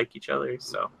and they like each other.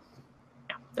 So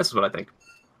yeah, this is what I think.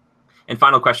 And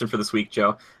final question for this week,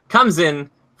 Joe, comes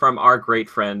in from our great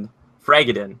friend,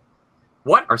 Fragadin.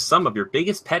 What are some of your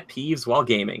biggest pet peeves while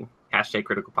gaming?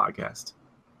 #Critical Podcast.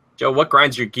 Joe, what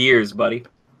grinds your gears, buddy?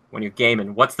 When you're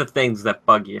gaming, what's the things that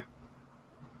bug you?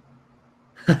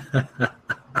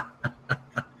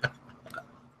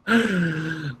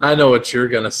 I know what you're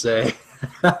going to say.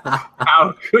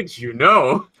 How could you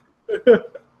know?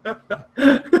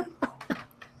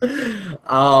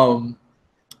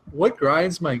 What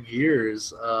grinds my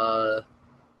gears?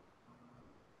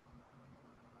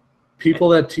 People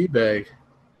that teabag.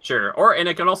 Sure. And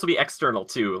it can also be external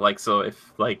too. Like, so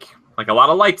if like a lot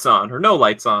of lights on or no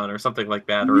lights on or something like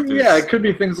that. Or yeah, it could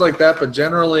be things like that. But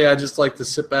generally, I just like to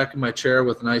sit back in my chair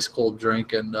with an ice cold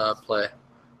drink and play.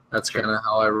 That's kind of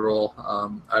how I roll.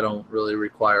 I don't really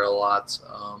require a lot.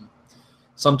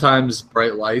 Sometimes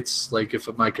bright lights, like if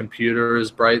my computer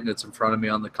is bright and it's in front of me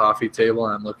on the coffee table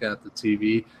and I'm looking at the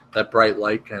TV, that bright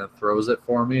light kind of throws it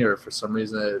for me, or for some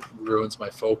reason it ruins my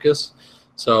focus.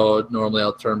 So normally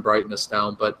I'll turn brightness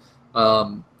down. But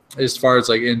as far as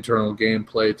like internal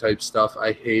gameplay type stuff,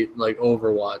 I hate like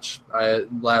Overwatch.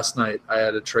 Last night I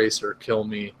had a tracer kill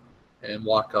me and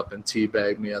walk up and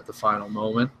teabag me at the final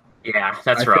moment. Yeah,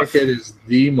 that's I rough. think it is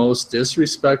the most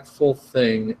disrespectful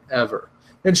thing ever.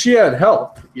 And she had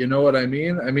help. You know what I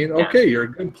mean? I mean, Yeah. okay, you're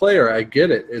a good player. I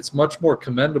get it. It's much more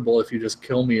commendable if you just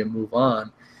kill me and move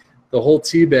on. The whole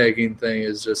teabagging thing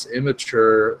is just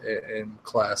immature and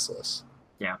classless.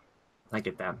 Yeah, I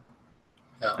get that.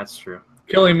 Yeah. That's true.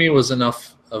 Killing me was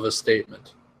enough of a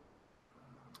statement.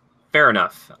 Fair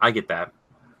enough. I get that.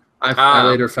 I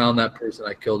later found that person.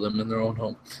 I killed them in their own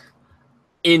home.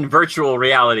 In virtual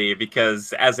reality,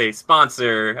 because as a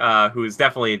sponsor, who's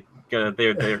definitely gonna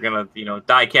they're gonna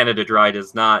Die Canada Dry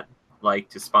does not like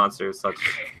to sponsor such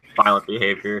violent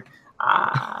behavior.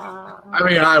 I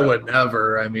mean, I would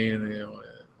never. I mean,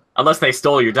 Unless they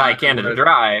stole your Die Canada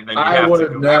Dry, then you I have to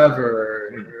would go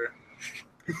never.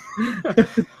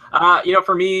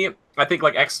 For me, I think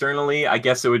like externally, I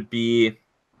guess it would be.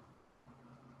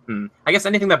 I guess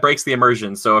anything that breaks the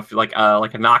immersion. So if like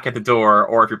a knock at the door,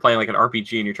 or if you're playing like an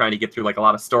RPG and you're trying to get through like a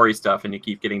lot of story stuff and you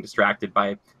keep getting distracted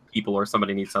by people or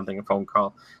somebody needs something, a phone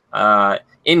call.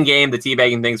 In game, the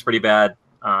teabagging thing's pretty bad.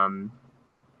 I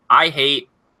hate,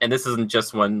 and this isn't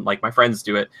just when like my friends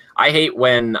do it. I hate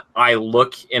when I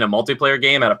look in a multiplayer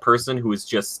game at a person who is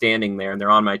just standing there and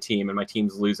they're on my team and my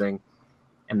team's losing,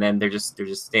 and then they're just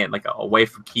standing like away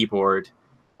from keyboard.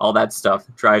 All that stuff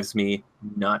drives me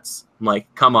nuts. I'm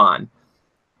like, come on.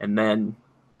 And then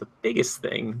the biggest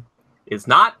thing is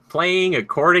not playing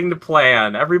according to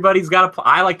plan. Everybody's got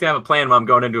I like to have a plan when I'm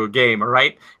going into a game, all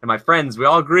right? And my friends, we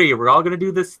all agree we're all gonna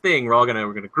do this thing. We're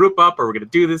gonna group up, or we're gonna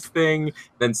do this thing.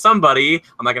 Then somebody,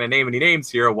 I'm not gonna name any names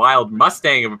here, a wild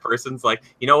Mustang of a person's like,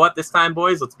 you know what? This time,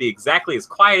 boys, let's be exactly as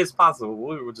quiet as possible.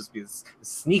 We'll just be as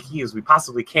sneaky as we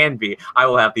possibly can be. I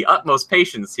will have the utmost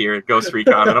patience here at Ghost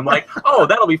Recon. And I'm like, oh,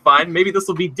 that'll be fine. Maybe this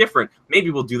will be different.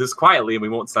 Maybe we'll do this quietly and we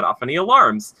won't set off any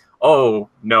alarms. Oh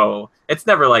no, it's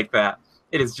never like that.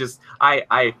 It is just it's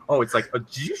like, oh,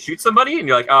 did you shoot somebody? And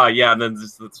you're like, oh yeah, and then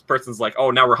this person's like,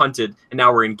 oh, now we're hunted and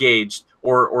now we're engaged,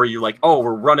 or you're like, oh,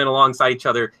 we're running alongside each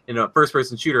other in a first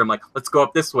person shooter. I'm like, let's go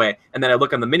up this way, and then I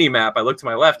look on the mini map, I look to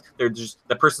my left,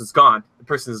 the person's gone, the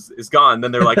person is gone.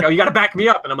 Then they're like, oh, you got to back me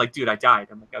up, and I'm like, dude, I died.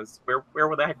 I'm like,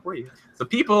 where the heck were you? So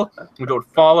people who don't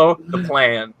follow the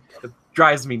plan, it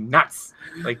drives me nuts.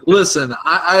 Like, listen,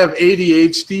 I have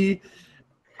ADHD.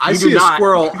 I see a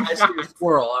squirrel.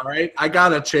 All right, I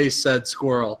gotta chase said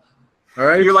squirrel. All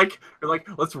right. You're like,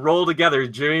 let's roll together,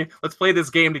 Jimmy. Let's play this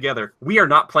game together. We are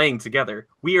not playing together.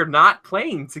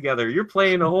 You're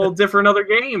playing a whole different other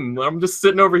game. I'm just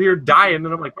sitting over here dying,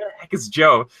 and I'm like, where the heck is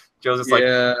Joe? Joe's just like,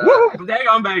 woo, bang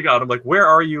on. I'm like, where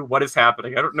are you? What is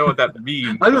happening? I don't know what that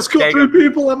means. I just killed 3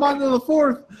 people. I'm on to the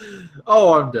 4th.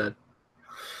 Oh, I'm dead.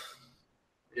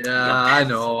 Yeah, I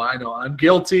know. I'm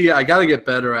guilty. I got to get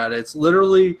better at it. It's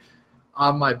literally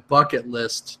on my bucket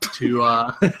list to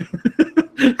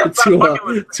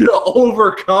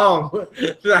overcome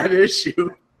that issue.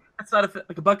 That's not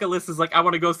like a bucket list is like, I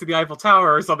want to go see the Eiffel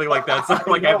Tower or something like that. It's not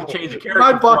like I have to change a character.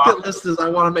 My bucket list is I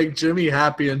want to make Jimmy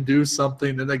happy and do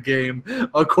something in a game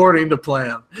according to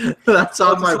plan. That's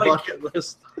on my bucket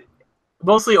list.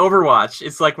 Mostly Overwatch.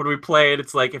 It's like when we play it,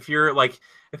 it's like if you're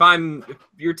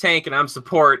tank and I'm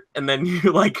support, and then you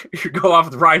go off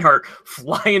with Reinhardt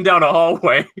flying down a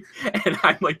hallway, and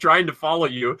I'm like trying to follow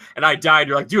you, and I died.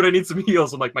 You're like, dude, I need some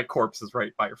heals. I'm like, my corpse is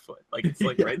right by your foot. Like it's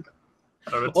like right. I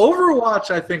don't know.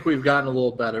 Overwatch, I think we've gotten a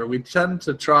little better. We tend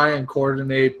to try and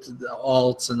coordinate the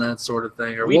alts and that sort of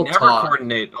thing. Or we never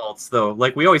coordinate alts though.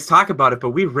 Like we always talk about it,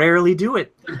 but we rarely do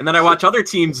it. And then I watch other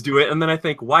teams do it, and then I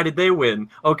think, why did they win?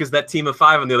 Oh, because that team of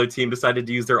 5 on the other team decided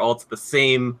to use their alts at the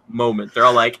same moment. They're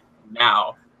all like,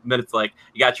 now. And then it's like,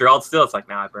 you got your ult still? It's like,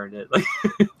 nah, I burned it. Like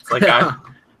it's like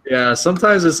yeah,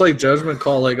 sometimes it's like judgment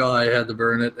call, like, oh, I had to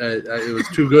burn it. It was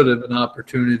too good of an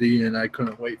opportunity, and I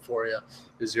couldn't wait for you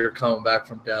because you're coming back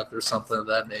from death or something of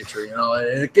that nature. You know,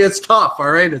 it's tough,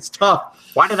 all right? It's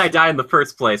tough. Why did I die in the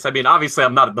first place? I mean, obviously,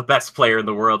 I'm not the best player in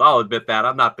the world. I'll admit that.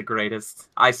 I'm not the greatest.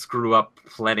 I screw up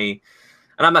plenty.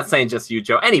 And I'm not saying just you,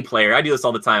 Joe. Any player. I do this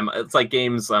all the time. It's like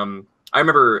games. I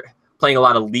remember playing a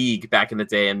lot of League back in the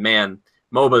day, and man,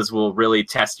 MOBAs will really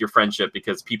test your friendship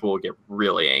because people will get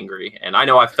really angry. And I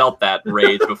know I've felt that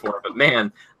rage before, but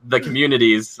man, the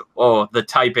communities, the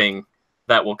typing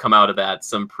that will come out of that,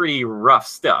 some pretty rough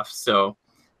stuff. So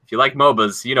if you like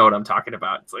MOBAs, you know what I'm talking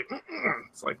about. It's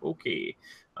like okay.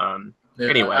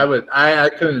 Anyway, I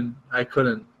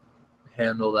couldn't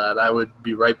handle that. I would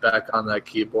be right back on that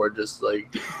keyboard, just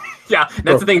like yeah,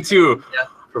 that's the thing too. Yeah,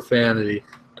 profanity.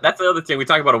 That's the other thing we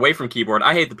talk about away from keyboard.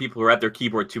 I hate the people who are at their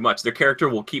keyboard too much. Their character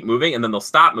will keep moving, and then they'll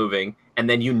stop moving, and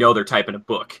then they're typing a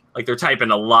book. Like, they're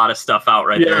typing a lot of stuff out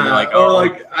right there. And you're like, oh. Or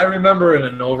like, I remember in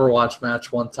an Overwatch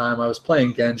match one time, I was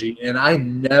playing Genji, and I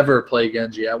never play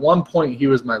Genji. At one point, he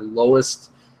was my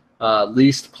lowest,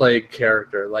 least played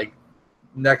character, like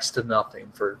next to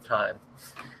nothing for time.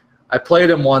 I played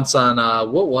him once on,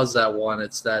 what was that one?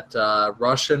 It's that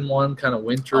Russian one, kind of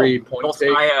wintry point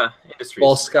Volskaya Industries.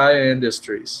 Volskaya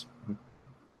Industries.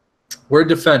 We're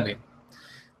defending.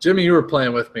 Jimmy, you were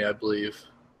playing with me, I believe.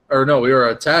 Or no, we were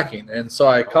attacking. And so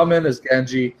I come in as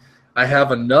Genji. I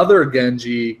have another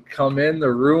Genji come in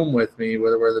the room with me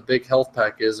where the big health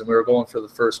pack is, and we were going for the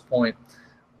first point.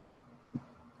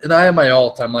 And I have my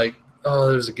ult. I'm like, oh,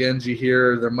 there's a Genji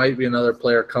here. There might be another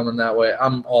player coming that way.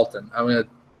 I'm ulting. I'm going to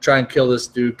try and kill this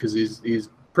dude because he's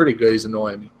pretty good. He's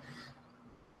annoying me.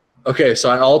 Okay, so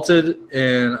I ulted,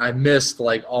 and I missed,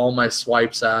 like, all my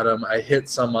swipes at him. I hit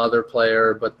some other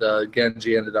player, but the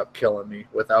Genji ended up killing me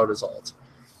without his ult.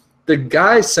 The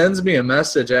guy sends me a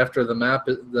message after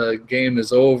the game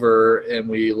is over, and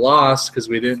we lost because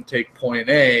we didn't take point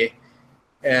A,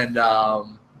 and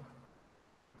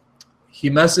he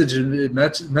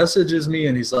messages me,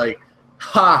 and he's like,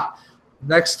 ha,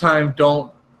 next time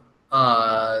don't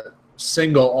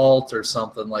single alt or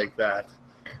something like that.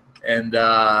 And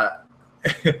I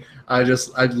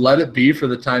let it be for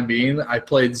the time being. I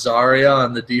played Zarya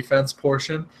on the defense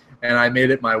portion, and I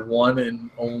made it my one and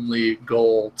only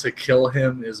goal to kill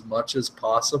him as much as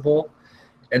possible.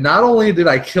 And not only did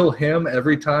I kill him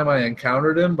every time I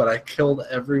encountered him, but I killed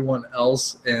everyone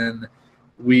else, and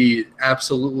we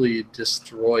absolutely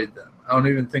destroyed them. I don't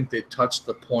even think they touched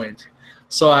the point.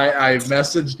 So I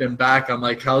messaged him back. I'm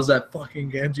like, how's that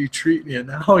fucking Genji treating you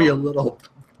now, you little...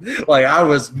 Like, I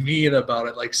was mean about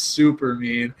it, like, super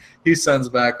mean. He sends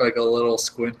back, like, a little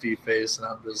squinty face, and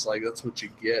I'm just like, that's what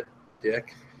you get,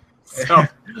 dick. So,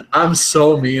 I'm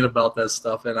so mean about that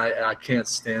stuff, and I can't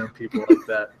stand people like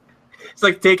that. It's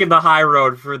like taking the high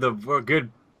road for the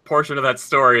good portion of that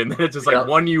story, and then it's just like,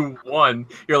 when you won,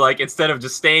 you're like, instead of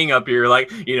just staying up here, you're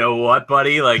like, you know what,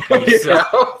 buddy? Like,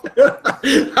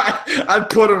 I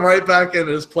put him right back in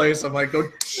his place. I'm like, go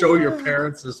show your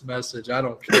parents this message. I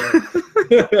don't care.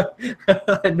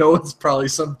 I know it's probably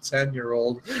some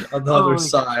 10-year-old on the other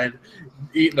side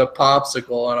eating a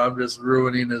popsicle, and I'm just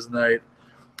ruining his night.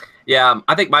 Yeah,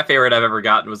 I think my favorite I've ever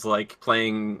gotten was like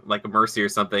playing like a Mercy or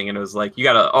something, and it was like,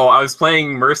 I was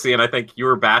playing Mercy, and I think you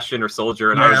were Bastion or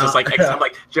Soldier, and I was just like, I'm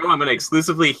like, Joe, I'm going to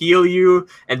exclusively heal you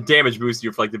and damage boost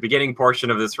you for like the beginning portion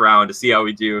of this round to see how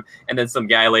we do. And then some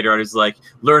guy later on is like,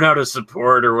 learn how to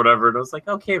support or whatever, and I was like,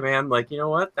 okay, man, like, you know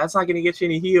what? That's not going to get you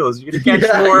any heals. You're going to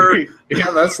catch more.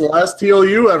 Yeah, that's the last heal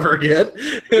you ever get.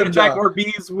 You're going to attack more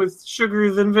bees with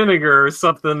sugar than vinegar or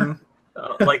something.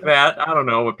 Like that. I don't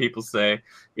know what people say.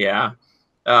 Yeah.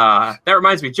 That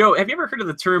reminds me, Joe, have you ever heard of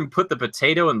the term put the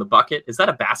potato in the bucket? Is that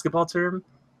a basketball term?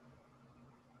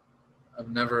 I've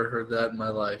never heard that in my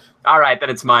life. All right, then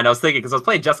it's mine. I was thinking, because I was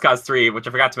playing Just Cause 3, which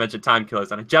I forgot to mention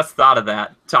Timekillers, and I just thought of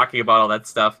that, talking about all that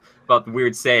stuff, about the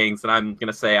weird sayings, and I'm going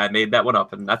to say I made that one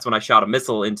up, and that's when I shot a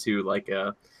missile into like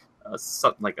a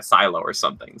silo or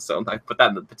something. So I put that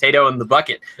in the potato in the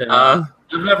bucket. Yeah.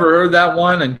 I've never heard that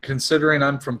one, and considering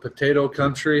I'm from potato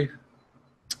country,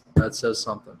 that says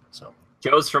something. So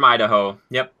Joe's from Idaho.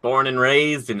 Yep, born and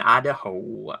raised in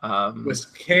Idaho.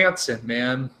 Wisconsin,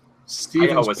 man.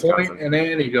 Stevens Point and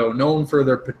Antigo, known for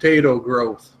their potato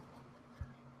growth.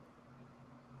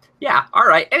 Yeah, all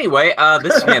right. Anyway,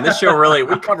 this show really,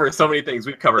 we covered so many things.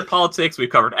 We've covered politics, we've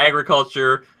covered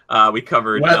agriculture, we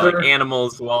covered like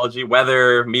animals, zoology,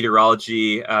 weather,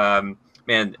 meteorology.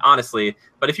 Man, honestly,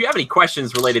 but if you have any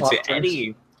questions related to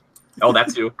any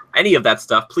of that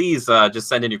stuff, please just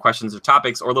send in your questions or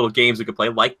topics or little games we could play,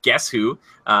 like Guess Who.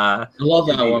 I love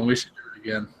that one. We should do it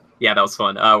again. Yeah, that was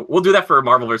fun. We'll do that for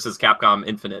Marvel vs. Capcom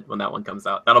Infinite when that one comes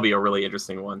out. That'll be a really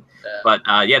interesting one. Yeah. But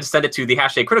just send it to the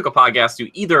 #Critical Podcast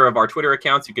to either of our Twitter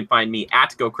accounts. You can find me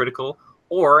at GoCritical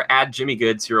or at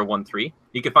JimmyGood013.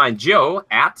 You can find Joe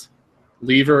at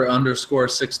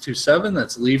Lever_627.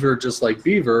 That's Lever just like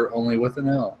Beaver, only with an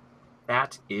L.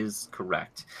 That is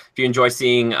correct. If you enjoy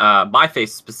seeing my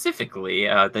face specifically,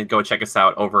 then go check us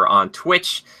out over on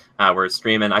Twitch. We're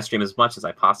streaming. I stream as much as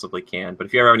I possibly can. But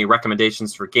if you ever have any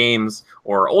recommendations for games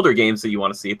or older games that you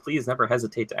want to see, please never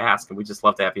hesitate to ask. And we just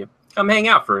love to have you come hang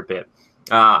out for a bit.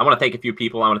 I want to thank a few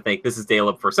people. I want to thank This Is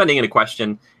Daleb for sending in a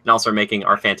question and also making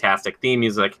our fantastic theme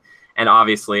music. And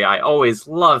obviously, I always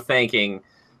love thanking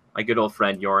my good old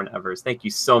friend, Jorn Evers. Thank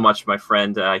you so much, my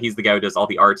friend. He's the guy who does all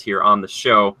the art here on the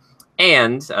show.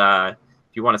 And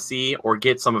if you want to see or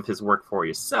get some of his work for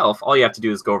yourself, all you have to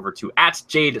do is go over to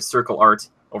 @JadeCircleArt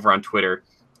over on Twitter.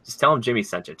 Just tell him Jimmy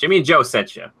sent you. Jimmy and Joe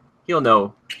sent you. He'll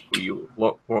know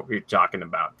what you're talking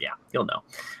about. Yeah, he'll know.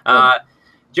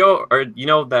 Joe, or you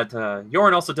know that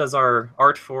Joran also does our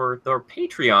art for our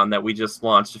Patreon that we just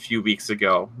launched a few weeks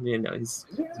ago. You know, he's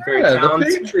very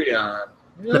talented. The Patreon.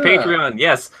 Yeah. The Patreon,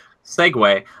 yes.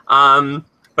 Segue.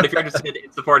 But if you're interested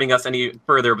in supporting us any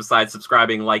further besides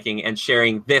subscribing, liking, and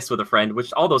sharing this with a friend,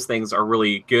 which all those things are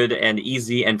really good and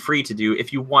easy and free to do,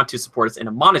 if you want to support us in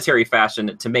a monetary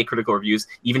fashion to make Critical Reviews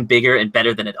even bigger and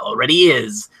better than it already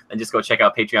is, then just go check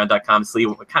out patreon.com to see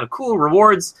what kind of cool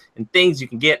rewards and things you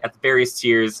can get at the various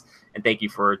tiers. And thank you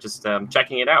for just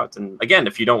checking it out. And again,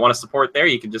 if you don't want to support there,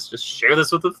 you can just share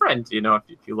this with a friend, you know,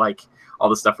 if you like all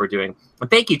the stuff we're doing. And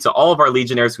thank you to all of our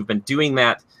Legionnaires who've been doing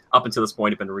that up until this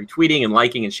point, have been retweeting and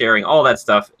liking and sharing all that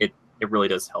stuff. It really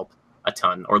does help a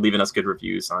ton, or leaving us good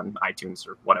reviews on iTunes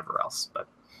or whatever else. But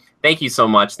thank you so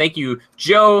much. Thank you,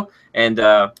 Joe. And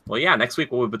well, yeah, next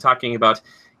week we'll be talking about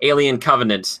Alien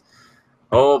Covenant.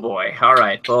 Oh boy. All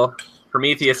right. Well,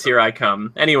 Prometheus, here I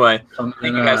come. Anyway, thank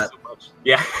you guys so much.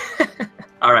 Yeah.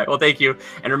 All right. Well, thank you.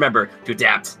 And remember to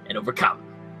adapt and overcome.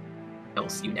 And we'll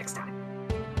see you next time.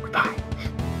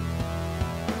 Goodbye.